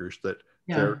carpetbaggers that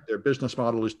their business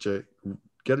model is to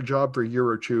get a job for a year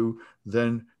or two,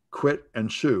 then quit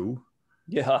and sue,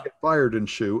 Yeah. get fired and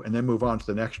sue, and then move on to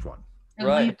the next one. And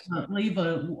Right. leave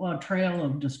a trail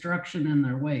of destruction in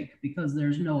their wake because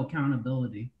there's no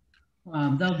accountability.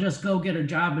 They'll just go get a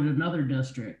job in another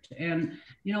district. And,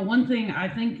 you know, one thing I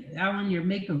think, Alan, you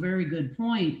make a very good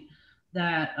point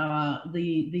that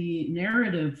the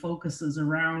narrative focuses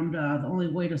around the only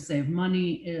way to save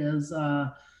money is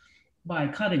by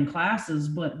cutting classes,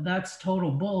 but that's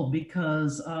total bull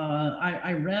because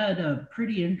I read a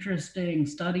pretty interesting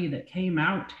study that came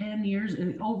out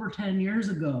over 10 years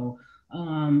ago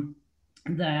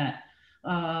that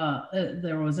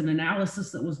there was an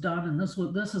analysis that was done, and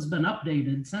this has been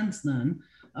updated since then.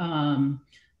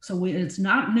 So it's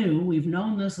not new. We've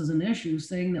known this as an issue,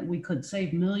 saying that we could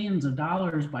save millions of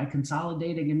dollars by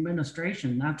consolidating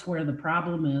administration. That's where the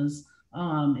problem is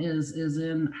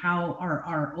in how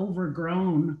our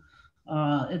overgrown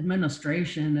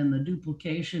administration and the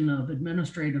duplication of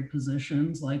administrative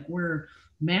positions, like we're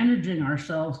managing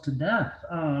ourselves to death.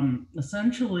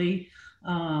 Essentially,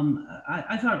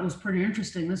 I thought it was pretty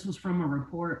interesting. This was from a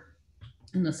report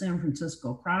in the San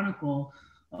Francisco Chronicle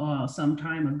some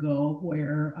time ago,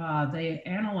 where they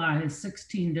analyzed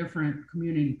 16 different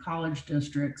community college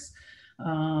districts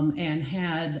and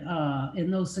had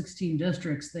in those 16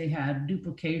 districts, they had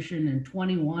duplication in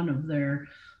 21 of their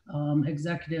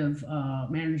executive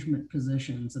management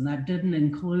positions, and that didn't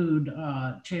include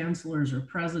chancellors or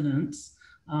presidents.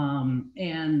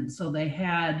 And so they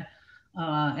had,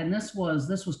 and this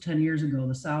was 10 years ago.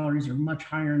 The salaries are much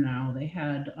higher now. They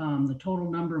had the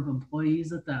total number of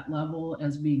employees at that level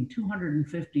as being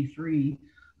 253,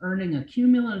 earning a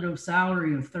cumulative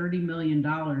salary of $30 million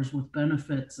with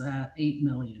benefits at $8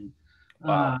 million,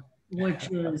 Wow.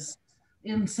 which is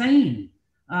insane.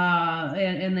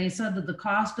 And they said that the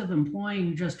cost of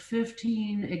employing just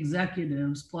 15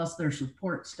 executives plus their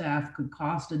support staff could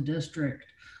cost a district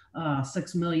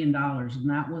 $6 million, and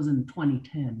that was in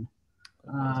 2010.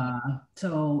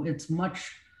 So it's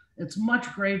much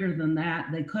greater than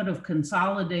that. They could have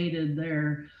consolidated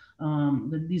their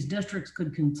these districts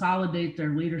could consolidate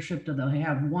their leadership to they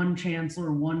have one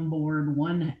chancellor, one board,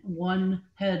 one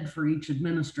head for each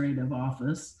administrative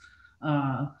office,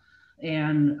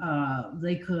 and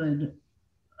they could,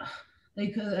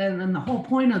 and the whole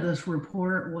point of this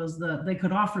report was that they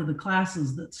could offer the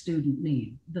classes that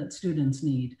students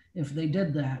need if they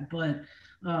did that. But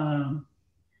the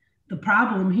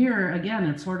problem here, again,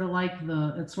 it's sort of like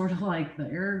the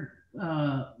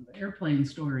airplane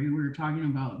story we were talking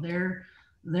about. They're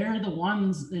the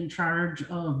ones in charge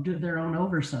of their own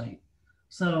oversight.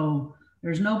 So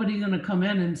there's nobody going to come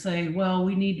in and say, well,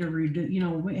 we need to redo, you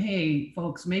know, hey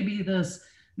folks, maybe these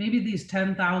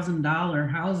 $10,000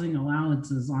 housing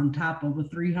allowances on top of a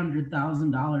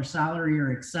 $300,000 salary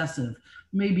are excessive.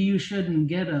 Maybe you shouldn't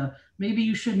get a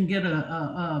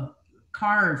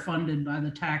car funded by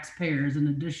the taxpayers in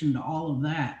addition to all of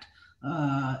that.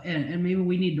 And maybe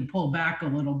we need to pull back a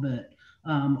little bit.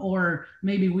 Or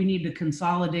maybe we need to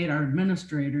consolidate our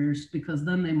administrators because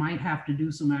then they might have to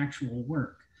do some actual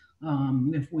work.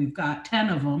 If we've got 10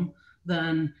 of them,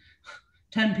 then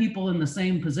 10 people in the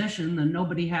same position, then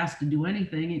nobody has to do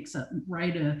anything except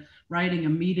writing a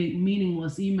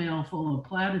meaningless email full of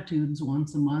platitudes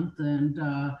once a month and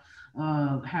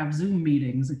have Zoom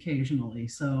meetings occasionally.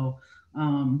 So,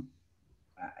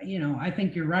 you know, I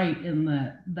think you're right in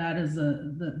that is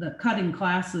the cutting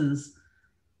classes,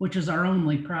 which is our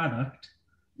only product,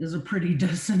 is a pretty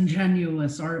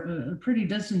disingenuous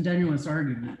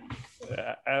argument.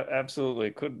 Absolutely,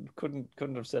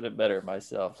 couldn't have said it better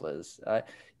myself, Liz.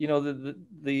 You know,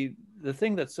 the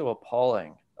thing that's so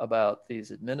appalling about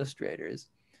these administrators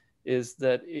is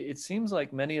that it seems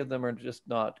like many of them are just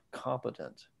not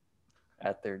competent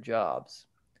at their jobs,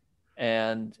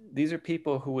 and these are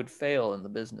people who would fail in the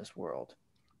business world.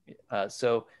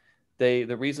 So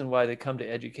the reason why they come to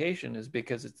education is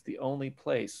because it's the only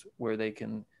place where they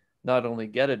can not only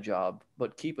get a job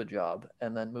but keep a job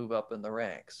and then move up in the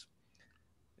ranks.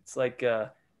 It's like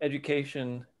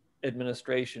education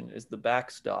administration is the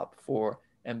backstop for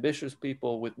ambitious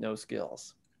people with no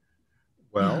skills.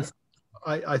 Well, Yes.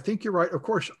 I think you're right. Of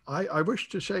course, I wish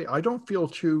to say I don't feel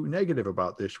too negative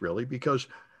about this really, because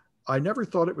I never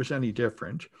thought it was any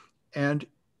different. And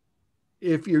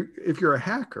if you're a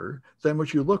hacker, then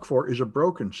what you look for is a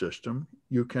broken system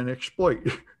you can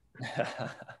exploit.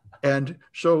 And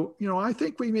so, you know, I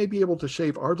think we may be able to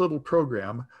save our little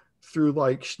program through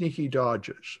like sneaky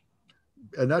dodges.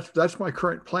 And that's my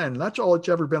current plan. And that's all it's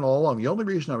ever been all along. The only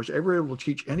reason I was ever able to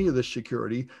teach any of this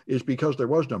security is because there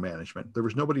was no management. There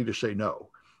was nobody to say no.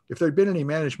 If there'd been any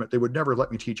management, they would never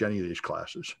let me teach any of these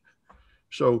classes.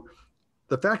 So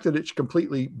the fact that it's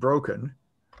completely broken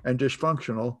and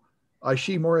dysfunctional, I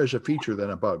see more as a feature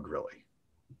than a bug, really.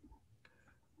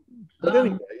 But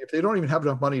anyway, if they don't even have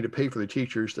enough money to pay for the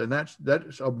teachers, then that's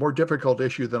a more difficult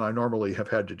issue than I normally have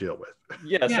had to deal with.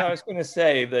 Yes, yeah. I was going to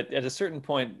say that at a certain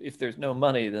point, if there's no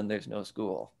money, then there's no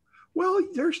school. Well,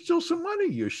 there's still some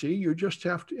money, you see. You just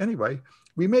have to, anyway,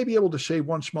 we may be able to save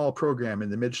one small program in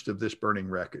the midst of this burning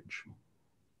wreckage.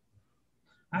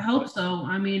 I hope so.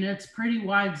 I mean, it's pretty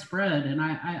widespread, and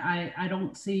I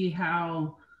don't see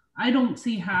how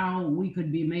we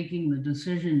could be making the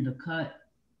decision to cut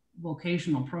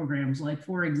vocational programs. Like,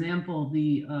 for example,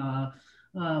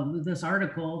 this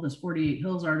article, this 48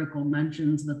 Hills article,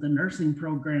 mentions that the nursing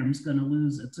program is going to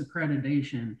lose its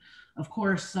accreditation. Of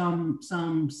course, some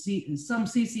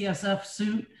CCSF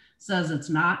suit says it's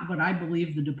not, but I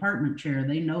believe the department chair,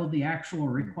 they know the actual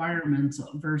requirements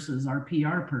versus our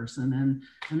PR person.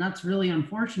 And that's really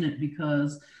unfortunate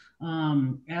because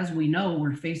as we know,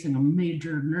 we're facing a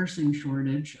major nursing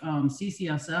shortage.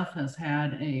 CCSF has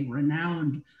had a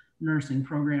renowned nursing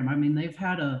program. I mean, they've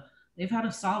had a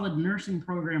solid nursing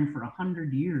program for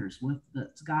 100 years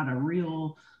that's got a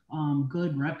real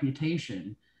good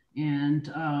reputation. And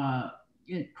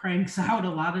it cranks out a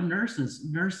lot of nurses,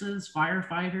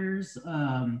 firefighters,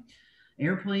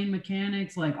 airplane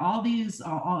mechanics, like all these,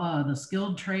 the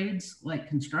skilled trades like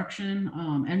construction,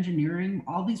 engineering,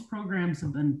 all these programs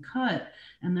have been cut.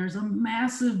 And there's a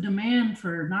massive demand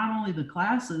for not only the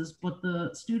classes, but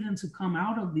the students who come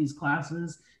out of these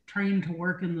classes trained to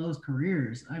work in those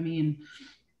careers. I mean,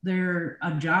 they're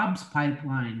a jobs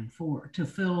pipeline to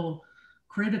fill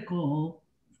critical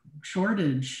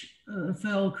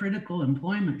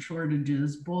employment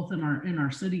shortages, both in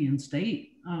our city and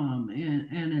state.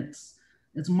 And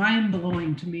it's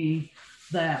mind-blowing to me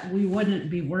that we wouldn't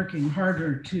be working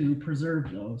harder to preserve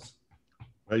those.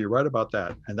 Well, you're right about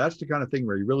that. And that's the kind of thing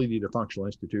where you really need a functional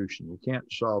institution. You can't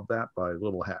solve that by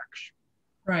little hacks.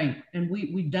 Right. And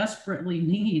we desperately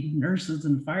need nurses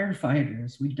and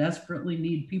firefighters. We desperately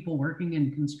need people working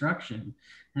in construction.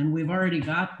 And we've already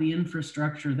got the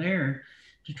infrastructure there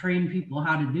to train people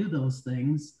how to do those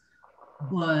things.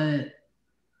 But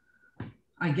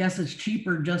I guess it's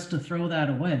cheaper just to throw that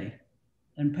away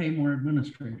and pay more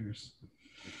administrators.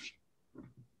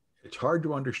 It's hard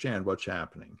to understand what's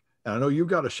happening. And I know you've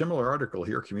got a similar article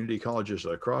here, Community Colleges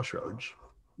at a Crossroads.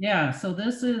 Yeah, so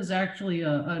this is actually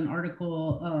an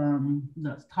article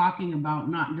that's talking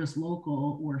about not just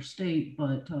local or state,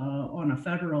 but on a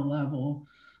federal level,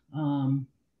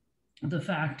 the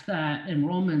fact that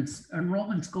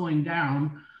enrollment's going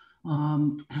down,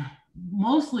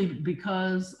 mostly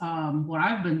because what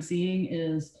I've been seeing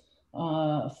is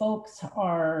folks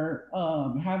are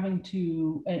having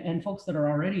to, and folks that are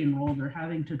already enrolled are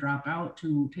having to drop out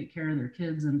to take care of their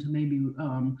kids and to maybe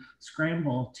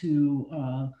scramble to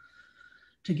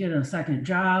get a second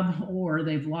job, or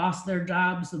they've lost their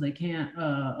job so they can't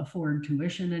afford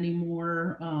tuition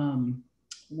anymore,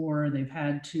 or they've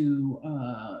had to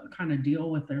kind of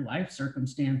deal with their life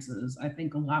circumstances. I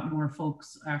think a lot more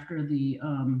folks after the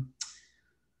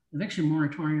eviction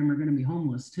moratorium are going to be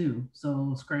homeless too.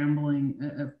 So scrambling,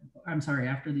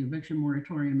 after the eviction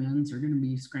moratorium ends, are going to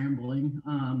be scrambling,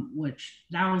 which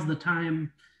now is the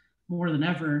time more than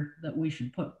ever that we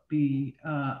should be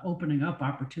opening up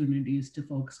opportunities to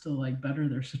folks to like better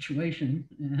their situation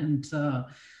and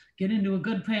get into a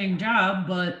good paying job.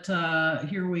 But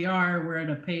here we are, we're at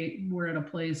a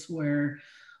place where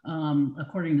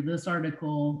according to this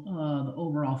article, the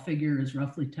overall figure is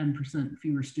roughly 10%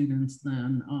 fewer students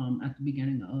than at the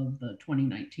beginning of the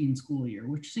 2019 school year,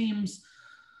 which seems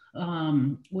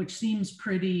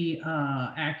pretty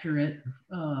accurate,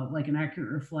 like an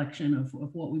accurate reflection of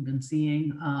what we've been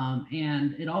seeing.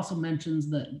 And it also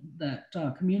mentions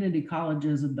that community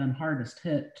colleges have been hardest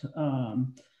hit.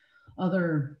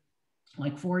 Other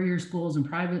like four-year schools and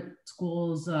private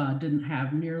schools didn't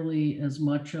have nearly as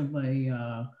much of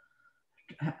a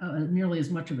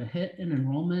hit in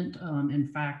enrollment. In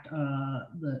fact,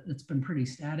 it's been pretty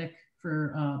static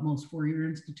for most four-year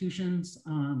institutions,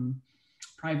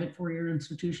 private four-year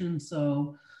institutions.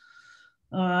 So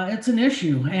it's an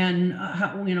issue. And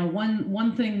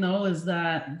one thing though is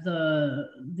that the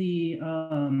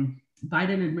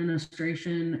Biden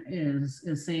administration is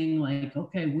saying like,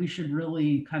 okay, we should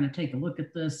really kind of take a look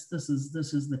at this. This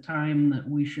is the time that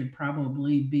we should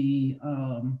probably be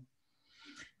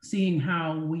seeing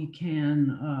how we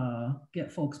can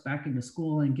get folks back into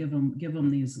school and give them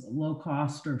these low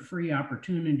cost or free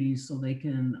opportunities so they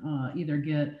can either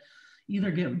get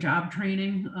job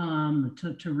training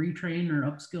to retrain or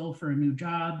upskill for a new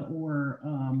job, or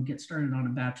get started on a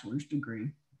bachelor's degree.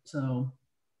 So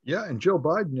Yeah, and Joe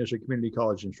Biden is a community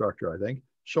college instructor, I think.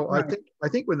 So Right. I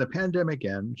think when the pandemic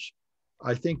ends,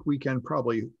 I think we can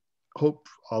probably hope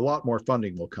a lot more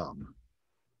funding will come.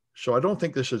 So I don't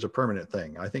think this is a permanent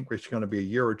thing. I think it's going to be a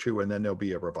year or two, and then there'll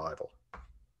be a revival.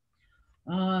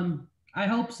 I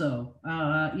hope so.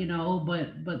 But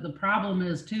the problem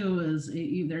is too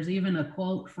there's even a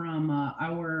quote from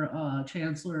our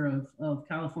chancellor of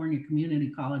California community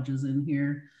colleges in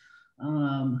here,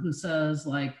 who says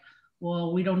like,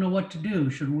 well, we don't know what to do.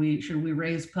 Should we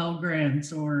raise Pell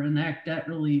Grants or enact debt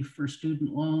relief for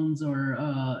student loans or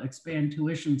expand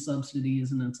tuition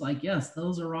subsidies? And it's like, yes,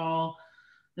 those are all,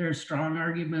 there's strong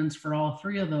arguments for all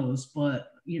three of those.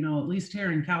 But at least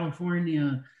here in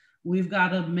California, we've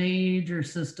got a major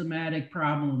systematic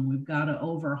problem. We've got to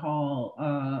overhaul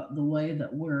the way that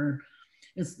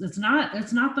it's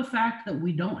not the fact that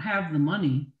we don't have the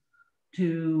money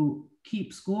to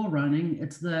keep school running.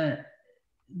 It's that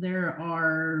there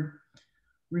are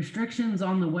restrictions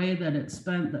on the way that it's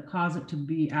spent that cause it to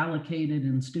be allocated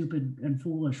in stupid and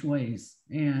foolish ways.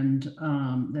 And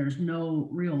there's no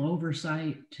real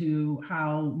oversight to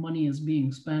how money is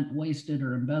being spent, wasted,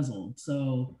 or embezzled.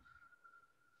 So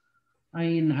I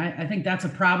mean, I think that's a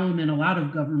problem in a lot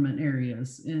of government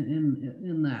areas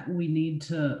in that we need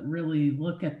to really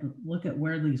look at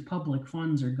where these public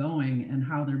funds are going and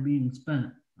how they're being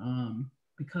spent.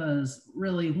 Because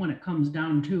really, when it comes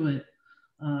down to it,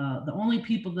 the only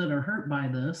people that are hurt by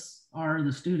this are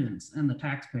the students and the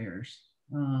taxpayers.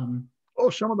 Some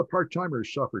of the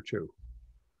part-timers suffer too.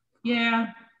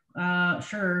 Yeah,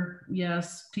 sure.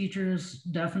 Yes, teachers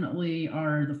definitely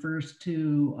are the first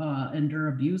to endure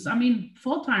abuse. I mean,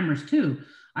 full-timers too.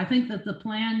 I think that the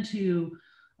plan to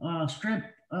strip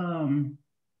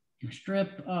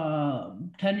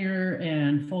tenure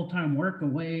and full-time work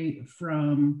away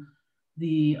from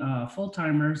the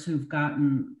full-timers who've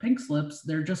gotten pink slips,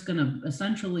 they're just going to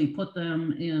essentially put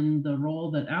them in the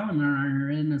role that Alan and I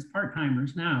are in as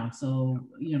part-timers now. So,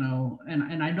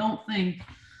 and I don't think,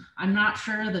 I'm not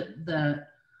sure that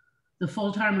the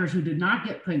full-timers who did not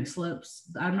get pink slips,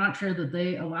 I'm not sure that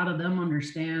a lot of them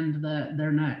understand that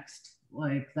they're next.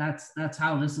 Like that's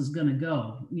how this is going to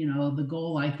go. The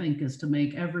goal, I think, is to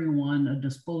make everyone a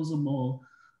disposable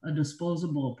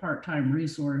part-time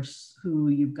resource who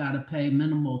you've got to pay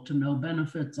minimal to no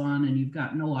benefits on, and you've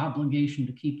got no obligation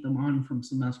to keep them on from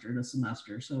semester to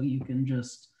semester. So you can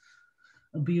just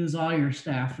abuse all your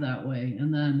staff that way.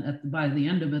 And then by the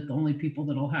end of it, the only people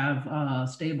that'll have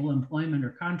stable employment or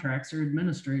contracts are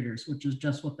administrators, which is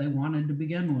just what they wanted to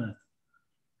begin with.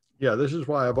 Yeah, this is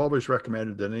why I've always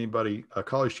recommended that a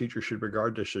college teacher should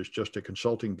regard this as just a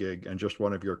consulting gig and just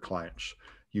one of your clients.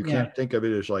 You can't think of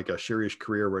it as like a serious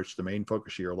career where it's the main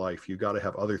focus of your life. You got to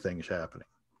have other things happening.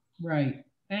 Right.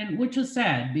 And which is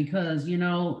sad because,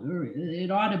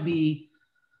 it ought to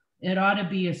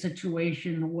be a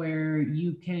situation where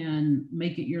you can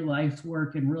make it your life's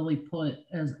work and really put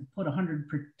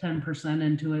 110%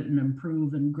 into it and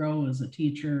improve and grow as a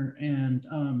teacher, and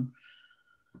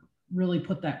really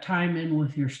put that time in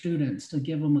with your students to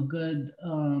give them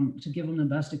to give them the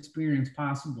best experience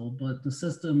possible. But the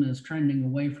system is trending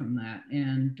away from that,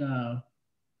 and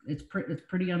it's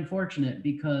pretty unfortunate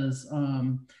because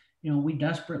we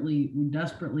desperately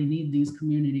need these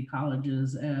community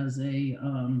colleges as a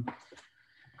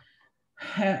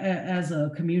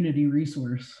community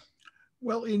resource.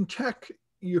 Well, in tech,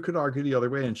 you could argue the other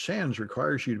way, and SANS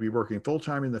requires you to be working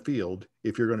full-time in the field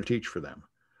if you're going to teach for them.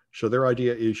 So their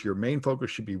idea is your main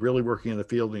focus should be really working in the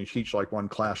field, and you teach like one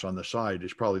class on the side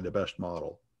is probably the best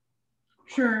model.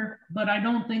 Sure, but I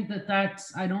don't think that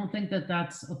that's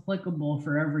applicable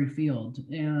for every field,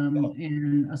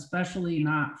 and especially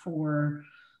not for,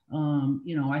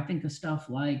 I think of stuff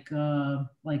like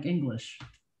English.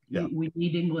 Yeah. We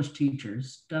need English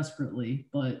teachers desperately,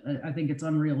 but I think it's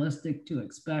unrealistic to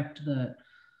expect that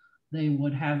they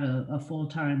would have a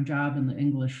full-time job in the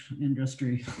English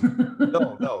industry.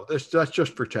 No, that's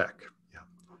just for tech. Yeah.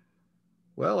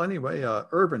 Well, anyway,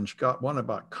 Irvin's got one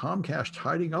about Comcast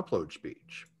hiding upload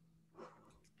speeds.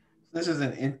 This is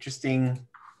an interesting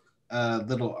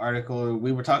little article.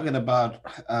 We were talking about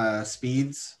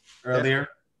speeds earlier,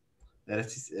 that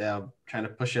it's trying to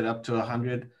push it up to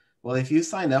 100. Well, if you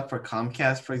sign up for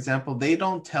Comcast, for example, they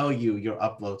don't tell you your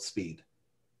upload speed.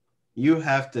 You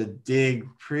have to dig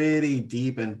pretty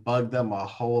deep and bug them a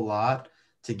whole lot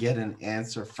to get an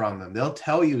answer from them. They'll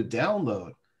tell you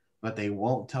download, but they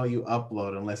won't tell you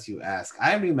upload unless you ask.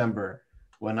 I remember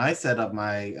when I set up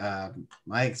my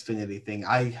my Xfinity thing,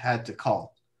 I had to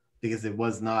call because it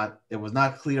was not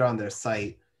clear on their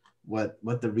site what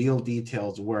the real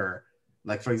details were.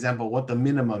 Like, for example, what the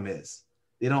minimum is.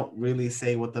 they don't really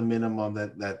say what the minimum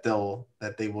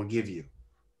that they will give you.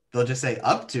 They'll just say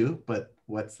up to, but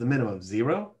what's the minimum?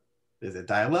 0? Is it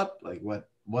dial up? Like what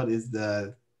is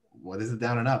the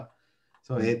down and up?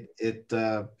 So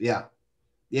yeah.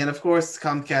 And of course,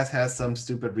 Comcast has some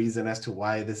stupid reason as to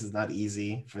why this is not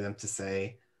easy for them to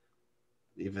say,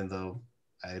 even though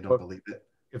I don't believe it.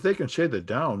 If they can say the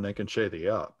down, they can say the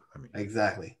up. I mean,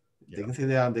 exactly. Yeah. They can say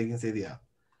the down, they can say the up.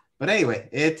 But anyway,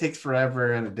 it takes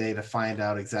forever and a day to find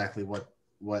out exactly what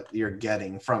you're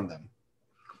getting from them.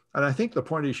 And I think the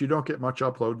point is you don't get much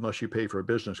upload unless you pay for a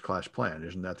business class plan.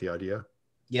 Isn't that the idea?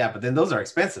 Yeah, but then those are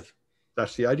expensive.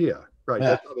 That's the idea. Right. Yeah.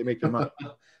 That's how they make their money.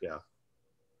 Yeah.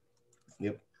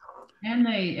 Yep. And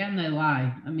they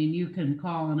lie. I mean, you can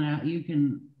call and out.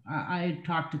 I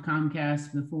talked to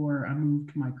Comcast before I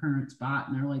moved to my current spot,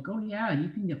 and they're like, "Oh yeah, you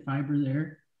can get fiber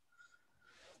there."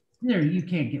 You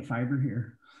can't get fiber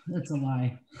here. That's a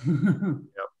lie.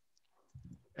 Yep.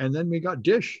 And then we got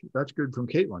Dish. That's good from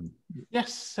Kaitlyn.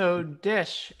 Yes. So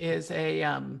Dish is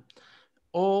a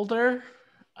older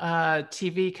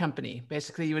TV company.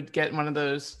 Basically, you would get one of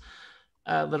those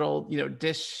little,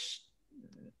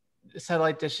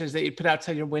 satellite dishes that you put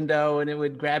outside your window, and it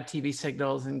would grab TV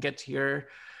signals and get to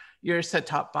your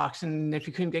set-top box. And if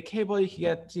you couldn't get cable, you could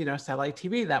get satellite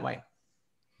TV that way.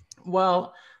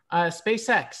 Well,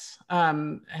 SpaceX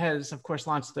has, of course,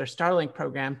 launched their Starlink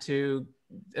program to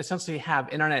essentially have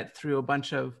internet through a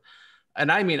bunch of,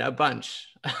 and I mean a bunch,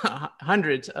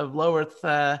 hundreds of low Earth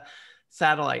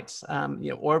satellites,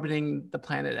 orbiting the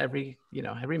planet every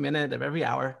minute of every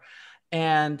hour.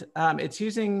 And it's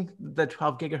using the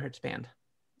 12 gigahertz band.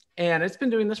 And it's been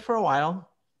doing this for a while,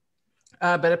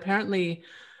 but apparently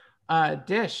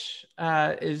Dish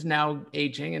is now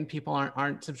aging and people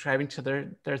aren't subscribing to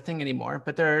their thing anymore,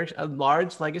 but they're a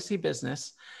large legacy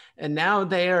business. And now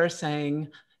they are saying,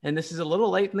 and this is a little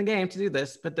late in the game to do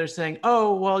this, but they're saying,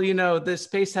 oh, well, the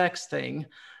SpaceX thing,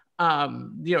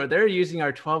 they're using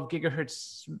our 12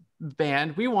 gigahertz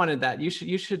band. We wanted that.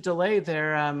 You should delay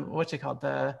their, what's it called?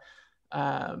 The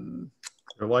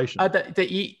license.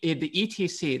 The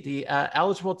ETC, the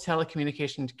eligible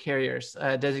telecommunications carriers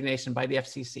designation by the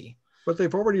FCC. But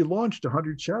they've already launched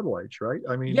 100 satellites, right?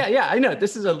 I mean, yeah, I know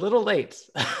this is a little late.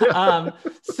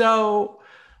 So,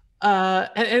 and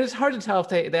it's hard to tell if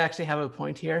they actually have a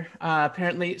point here.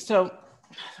 Apparently, so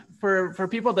for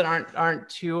people that aren't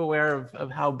too aware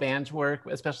of how bands work,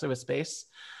 especially with space,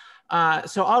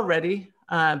 so already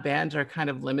bands are kind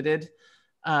of limited.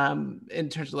 In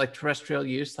terms of like terrestrial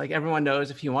use, like everyone knows,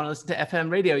 if you want to listen to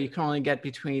FM radio, you can only get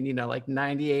between, like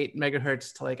 98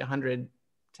 megahertz to like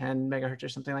 110 megahertz or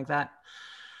something like that.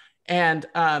 And,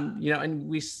 and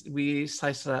we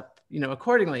slice it up,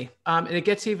 accordingly. And it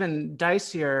gets even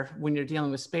dicier when you're dealing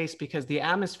with space because the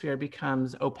atmosphere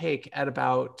becomes opaque at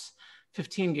about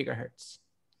 15 gigahertz.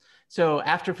 So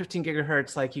after 15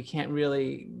 gigahertz, like you can't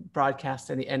really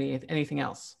broadcast anything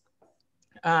else.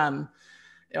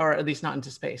 Or at least not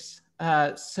into space.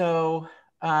 So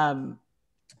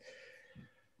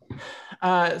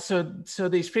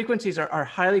these frequencies are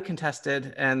highly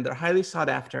contested and they're highly sought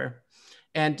after.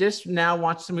 And Dish now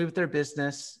wants to move their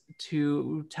business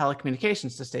to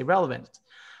telecommunications to stay relevant.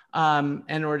 And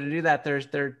in order to do that,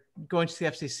 they're going to the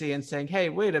FCC and saying, hey,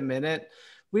 wait a minute,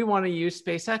 we want to use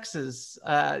SpaceX's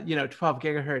 12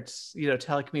 gigahertz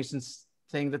telecommunications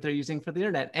thing that they're using for the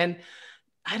internet. And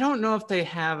I don't know if they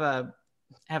have a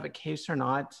case or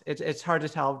not. It's hard to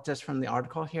tell just from the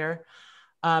article here.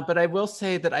 But I will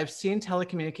say that I've seen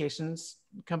telecommunications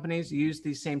companies use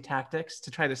these same tactics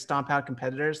to try to stomp out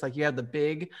competitors. Like you have the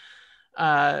big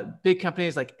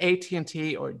companies like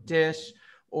AT&T or Dish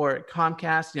or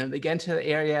Comcast, they get into the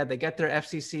area, they get their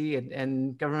FCC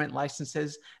and government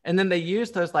licenses, and then they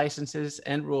use those licenses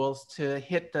and rules to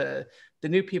hit the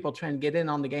new people trying to get in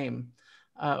on the game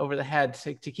over the head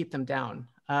to keep them down.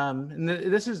 And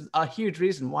this is a huge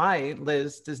reason why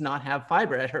Liz does not have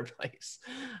fiber at her place.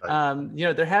 Right.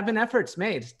 There have been efforts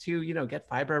made to, get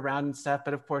fiber around and stuff,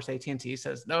 but of course AT&T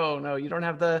says, no, you don't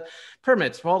have the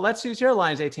permits. Well, let's use your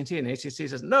lines, AT&T, and AT&T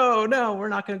says, no, we're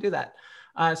not going to do that.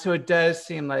 So it does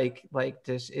seem like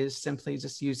this is simply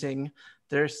just using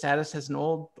their status as an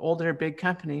older big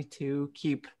company to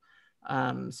keep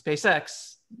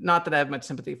SpaceX. Not that I have much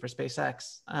sympathy for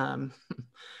SpaceX.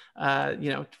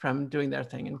 From doing their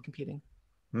thing and competing.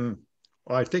 Well,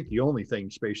 I think the only thing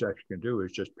SpaceX can do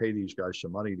is just pay these guys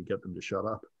some money to get them to shut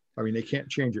up. I mean, they can't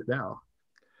change it now.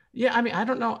 Yeah, I mean, I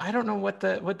don't know what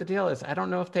the deal is. I don't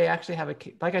know if they actually have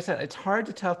like I said, it's hard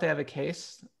to tell if they have a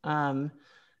case.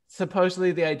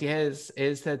 Supposedly the idea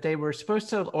is that they were supposed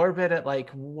to orbit at like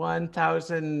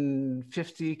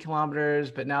 1,050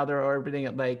 kilometers, but now they're orbiting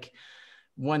at like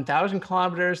 1,000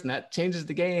 kilometers and that changes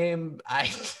the game. I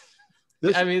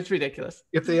mean, it's ridiculous.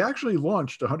 If they actually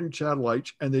launched 100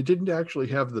 satellites and they didn't actually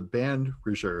have the band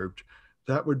reserved,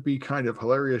 that would be kind of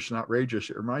hilarious and outrageous.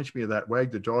 It reminds me of that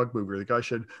Wag the Dog movie where the guy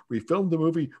said, we filmed the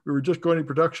movie, we were just going to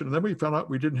production, and then we found out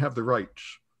we didn't have the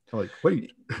rights. I'm like,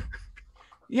 wait.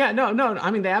 Yeah, no.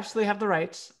 I mean, they absolutely have the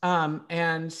rights.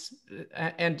 And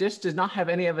Dish does not have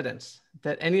any evidence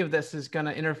that any of this is going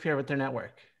to interfere with their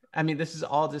network. I mean, this is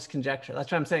all just conjecture.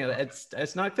 That's what I'm saying.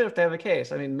 It's not clear if they have a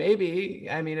case. I mean, maybe,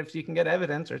 if you can get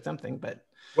evidence or something, but.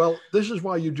 Well, this is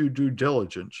why you do due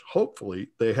diligence. Hopefully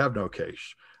they have no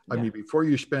case. I mean, before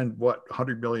you spend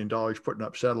 $100 million putting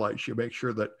up satellites, you make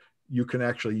sure that you can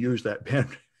actually use that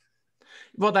band.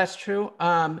 Well, that's true.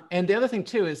 And the other thing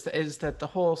too is that the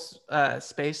whole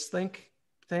space link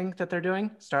thing that they're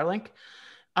doing, Starlink,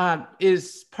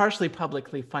 is partially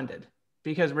publicly funded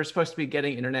because we're supposed to be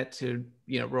getting internet to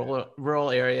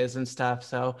rural areas and stuff.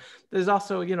 So there's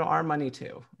also our money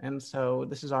too, and so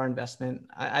this is our investment.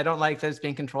 I don't like that it's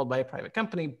being controlled by a private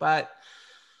company, but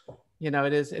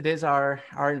it is our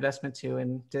investment too.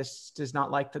 And this does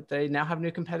not like that they now have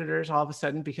new competitors all of a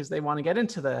sudden because they want to get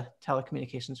into the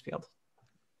telecommunications field.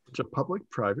 It's a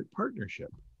public-private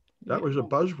partnership. That was a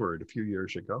buzzword a few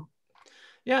years ago.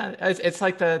 Yeah, it's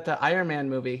like the Iron Man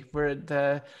movie where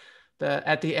the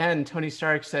at the end Tony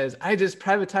Stark says, "I just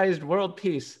privatized world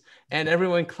peace," and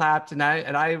everyone clapped. And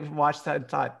I watched that and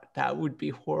thought that would be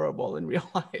horrible in real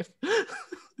life.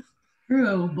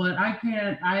 True, but I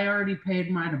can't. I already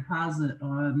paid my deposit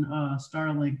on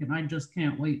Starlink, and I just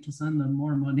can't wait to send them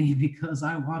more money because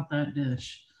I want that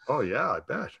dish. Oh yeah, I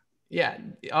bet. Yeah.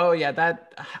 Oh yeah.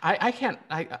 That I can't.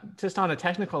 Just on a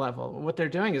technical level, what they're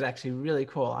doing is actually really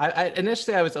cool.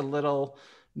 Initially I was a little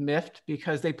miffed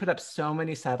because they put up so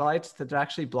many satellites that they're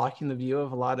actually blocking the view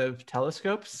of a lot of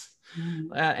telescopes,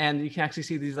 and you can actually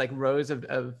see these like rows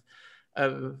of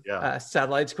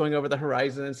satellites going over the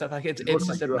horizon and stuff like it. It's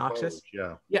just obnoxious.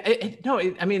 UFOs,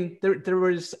 yeah. I mean, there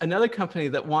was another company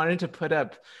that wanted to put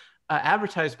up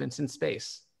advertisements in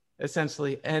space,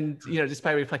 essentially, and just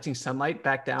by reflecting sunlight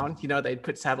back down, they'd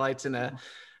put satellites in a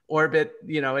orbit,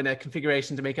 in a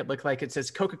configuration to make it look like it says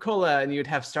Coca-Cola, and you'd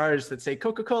have stars that say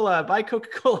Coca-Cola, buy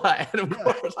Coca-Cola. And of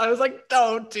course, I was like,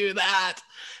 don't do that.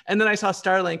 And then I saw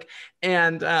Starlink,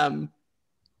 and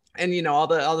all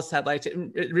the satellites.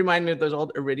 It reminded me of those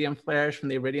old Iridium flares from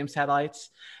the Iridium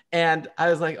satellites. And I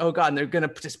was like, oh God, and they're going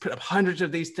to just put up hundreds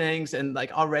of these things. And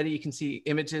like already you can see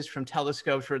images from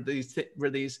telescopes where these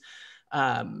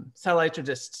satellites are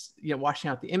just, washing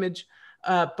out the image.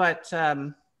 But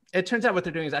it turns out what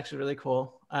they're doing is actually really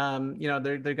cool.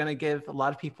 They're going to give a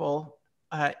lot of people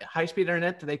high-speed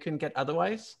internet that they couldn't get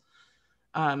otherwise.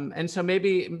 And so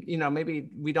maybe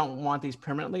we don't want these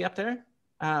permanently up there.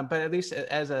 But at least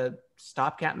as a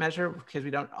stopgap measure, because we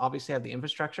don't obviously have the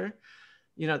infrastructure,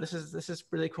 this is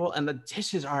really cool. And the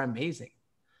dishes are amazing.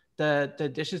 The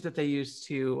dishes that they use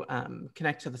to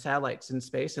connect to the satellites in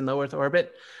space in low Earth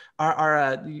orbit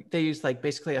they use like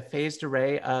basically a phased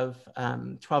array of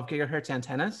 12 gigahertz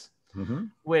antennas,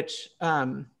 which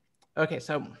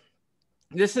so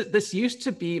this used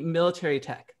to be military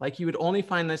tech. Like you would only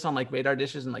find this on like radar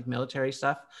dishes and like military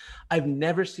stuff. I've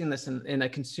never seen this in a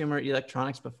consumer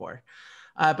electronics before.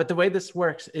 But the way this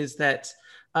works is that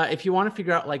if you want to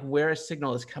figure out like where a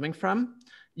signal is coming from,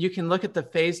 you can look at the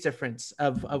phase difference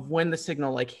of when the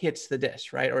signal like hits the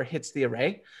dish, right? Or hits the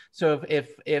array. So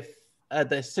if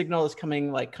the signal is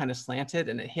coming like kind of slanted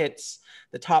and it hits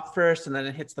the top first and then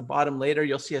it hits the bottom later,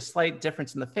 you'll see a slight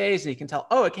difference in the phase and you can tell,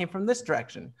 oh, it came from this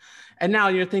direction. And now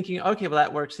you're thinking, okay, well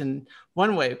that works in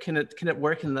one way. Can it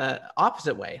work in the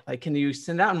opposite way? Like, can you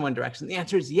send out in one direction? The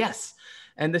answer is yes.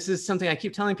 And this is something I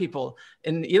keep telling people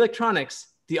in electronics,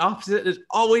 the opposite is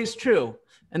always true.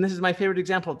 And this is my favorite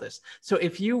example of this. So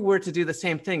if you were to do the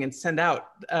same thing and send out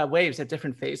waves at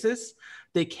different phases,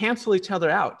 they cancel each other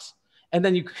out. And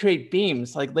then you create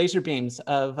beams, like laser beams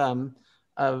of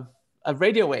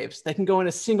radio waves that can go in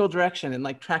a single direction and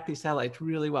like track these satellites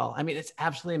really well. I mean, it's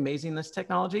absolutely amazing, this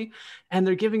technology. And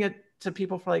they're giving it to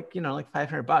people for like, like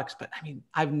 $500. But I mean,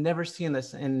 I've never seen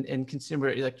this in consumer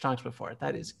electronics before.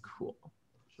 That is cool.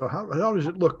 So how does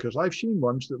it look? Because I've seen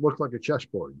ones that look like a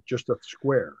chessboard, just a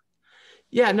square.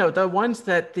 Yeah, no, the ones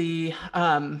that the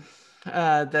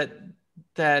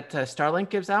Starlink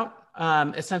gives out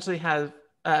essentially have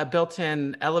a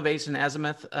built-in elevation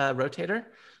azimuth rotator,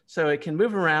 so it can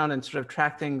move around and sort of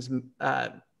track things,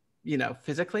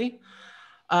 physically.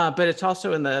 But it's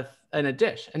also in a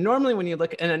dish. And normally when you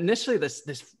look, and initially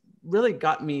this really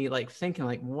got me like thinking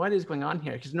like, what is going on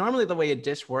here? Because normally the way a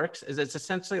dish works is it's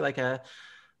essentially like a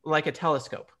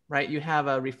telescope. right? You have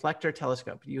a reflector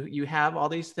telescope. You have all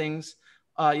these things.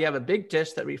 You have a big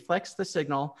dish that reflects the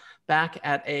signal back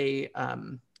at a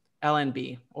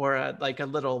LNB or like a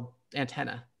little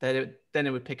antenna that then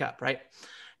it would pick up, right?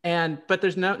 But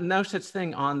there's no such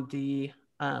thing on the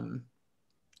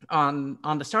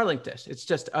Starlink dish. It's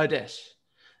just a dish.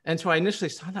 And so I initially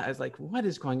saw that, I was like, what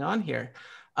is going on here?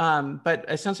 But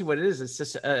essentially what it is, it's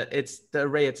just, it's the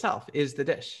array itself is the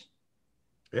dish.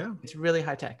 Yeah. It's really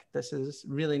high tech. This is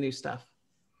really new stuff.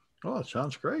 Oh, it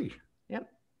sounds great. Yep.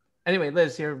 Anyway,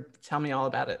 Liz, tell me all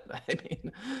about it. I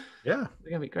mean, yeah, it's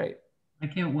going to be great. I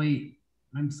can't wait.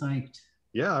 I'm psyched.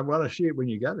 Yeah, I want to see it when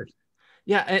you get it.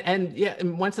 Yeah.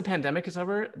 And once the pandemic is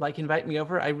over, like invite me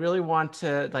over. I really want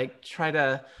to like try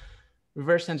to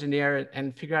reverse engineer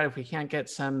and figure out if we can't get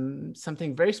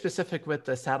something very specific with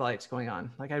the satellites going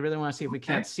on. Like I really want to see if we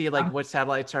can't see like what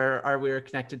satellites are we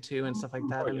connected to and stuff like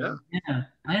that. Yeah.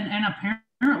 And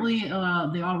apparently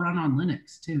they all run on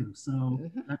Linux too. So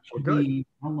that should be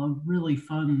a really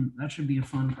fun, that should be a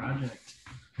fun project.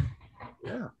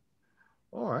 Yeah.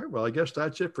 All right. Well, I guess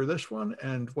that's it for this one.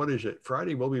 And what is it?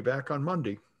 Friday, we'll be back on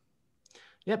Monday.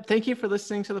 Yep. Thank you for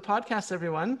listening to the podcast,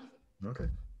 everyone. Okay.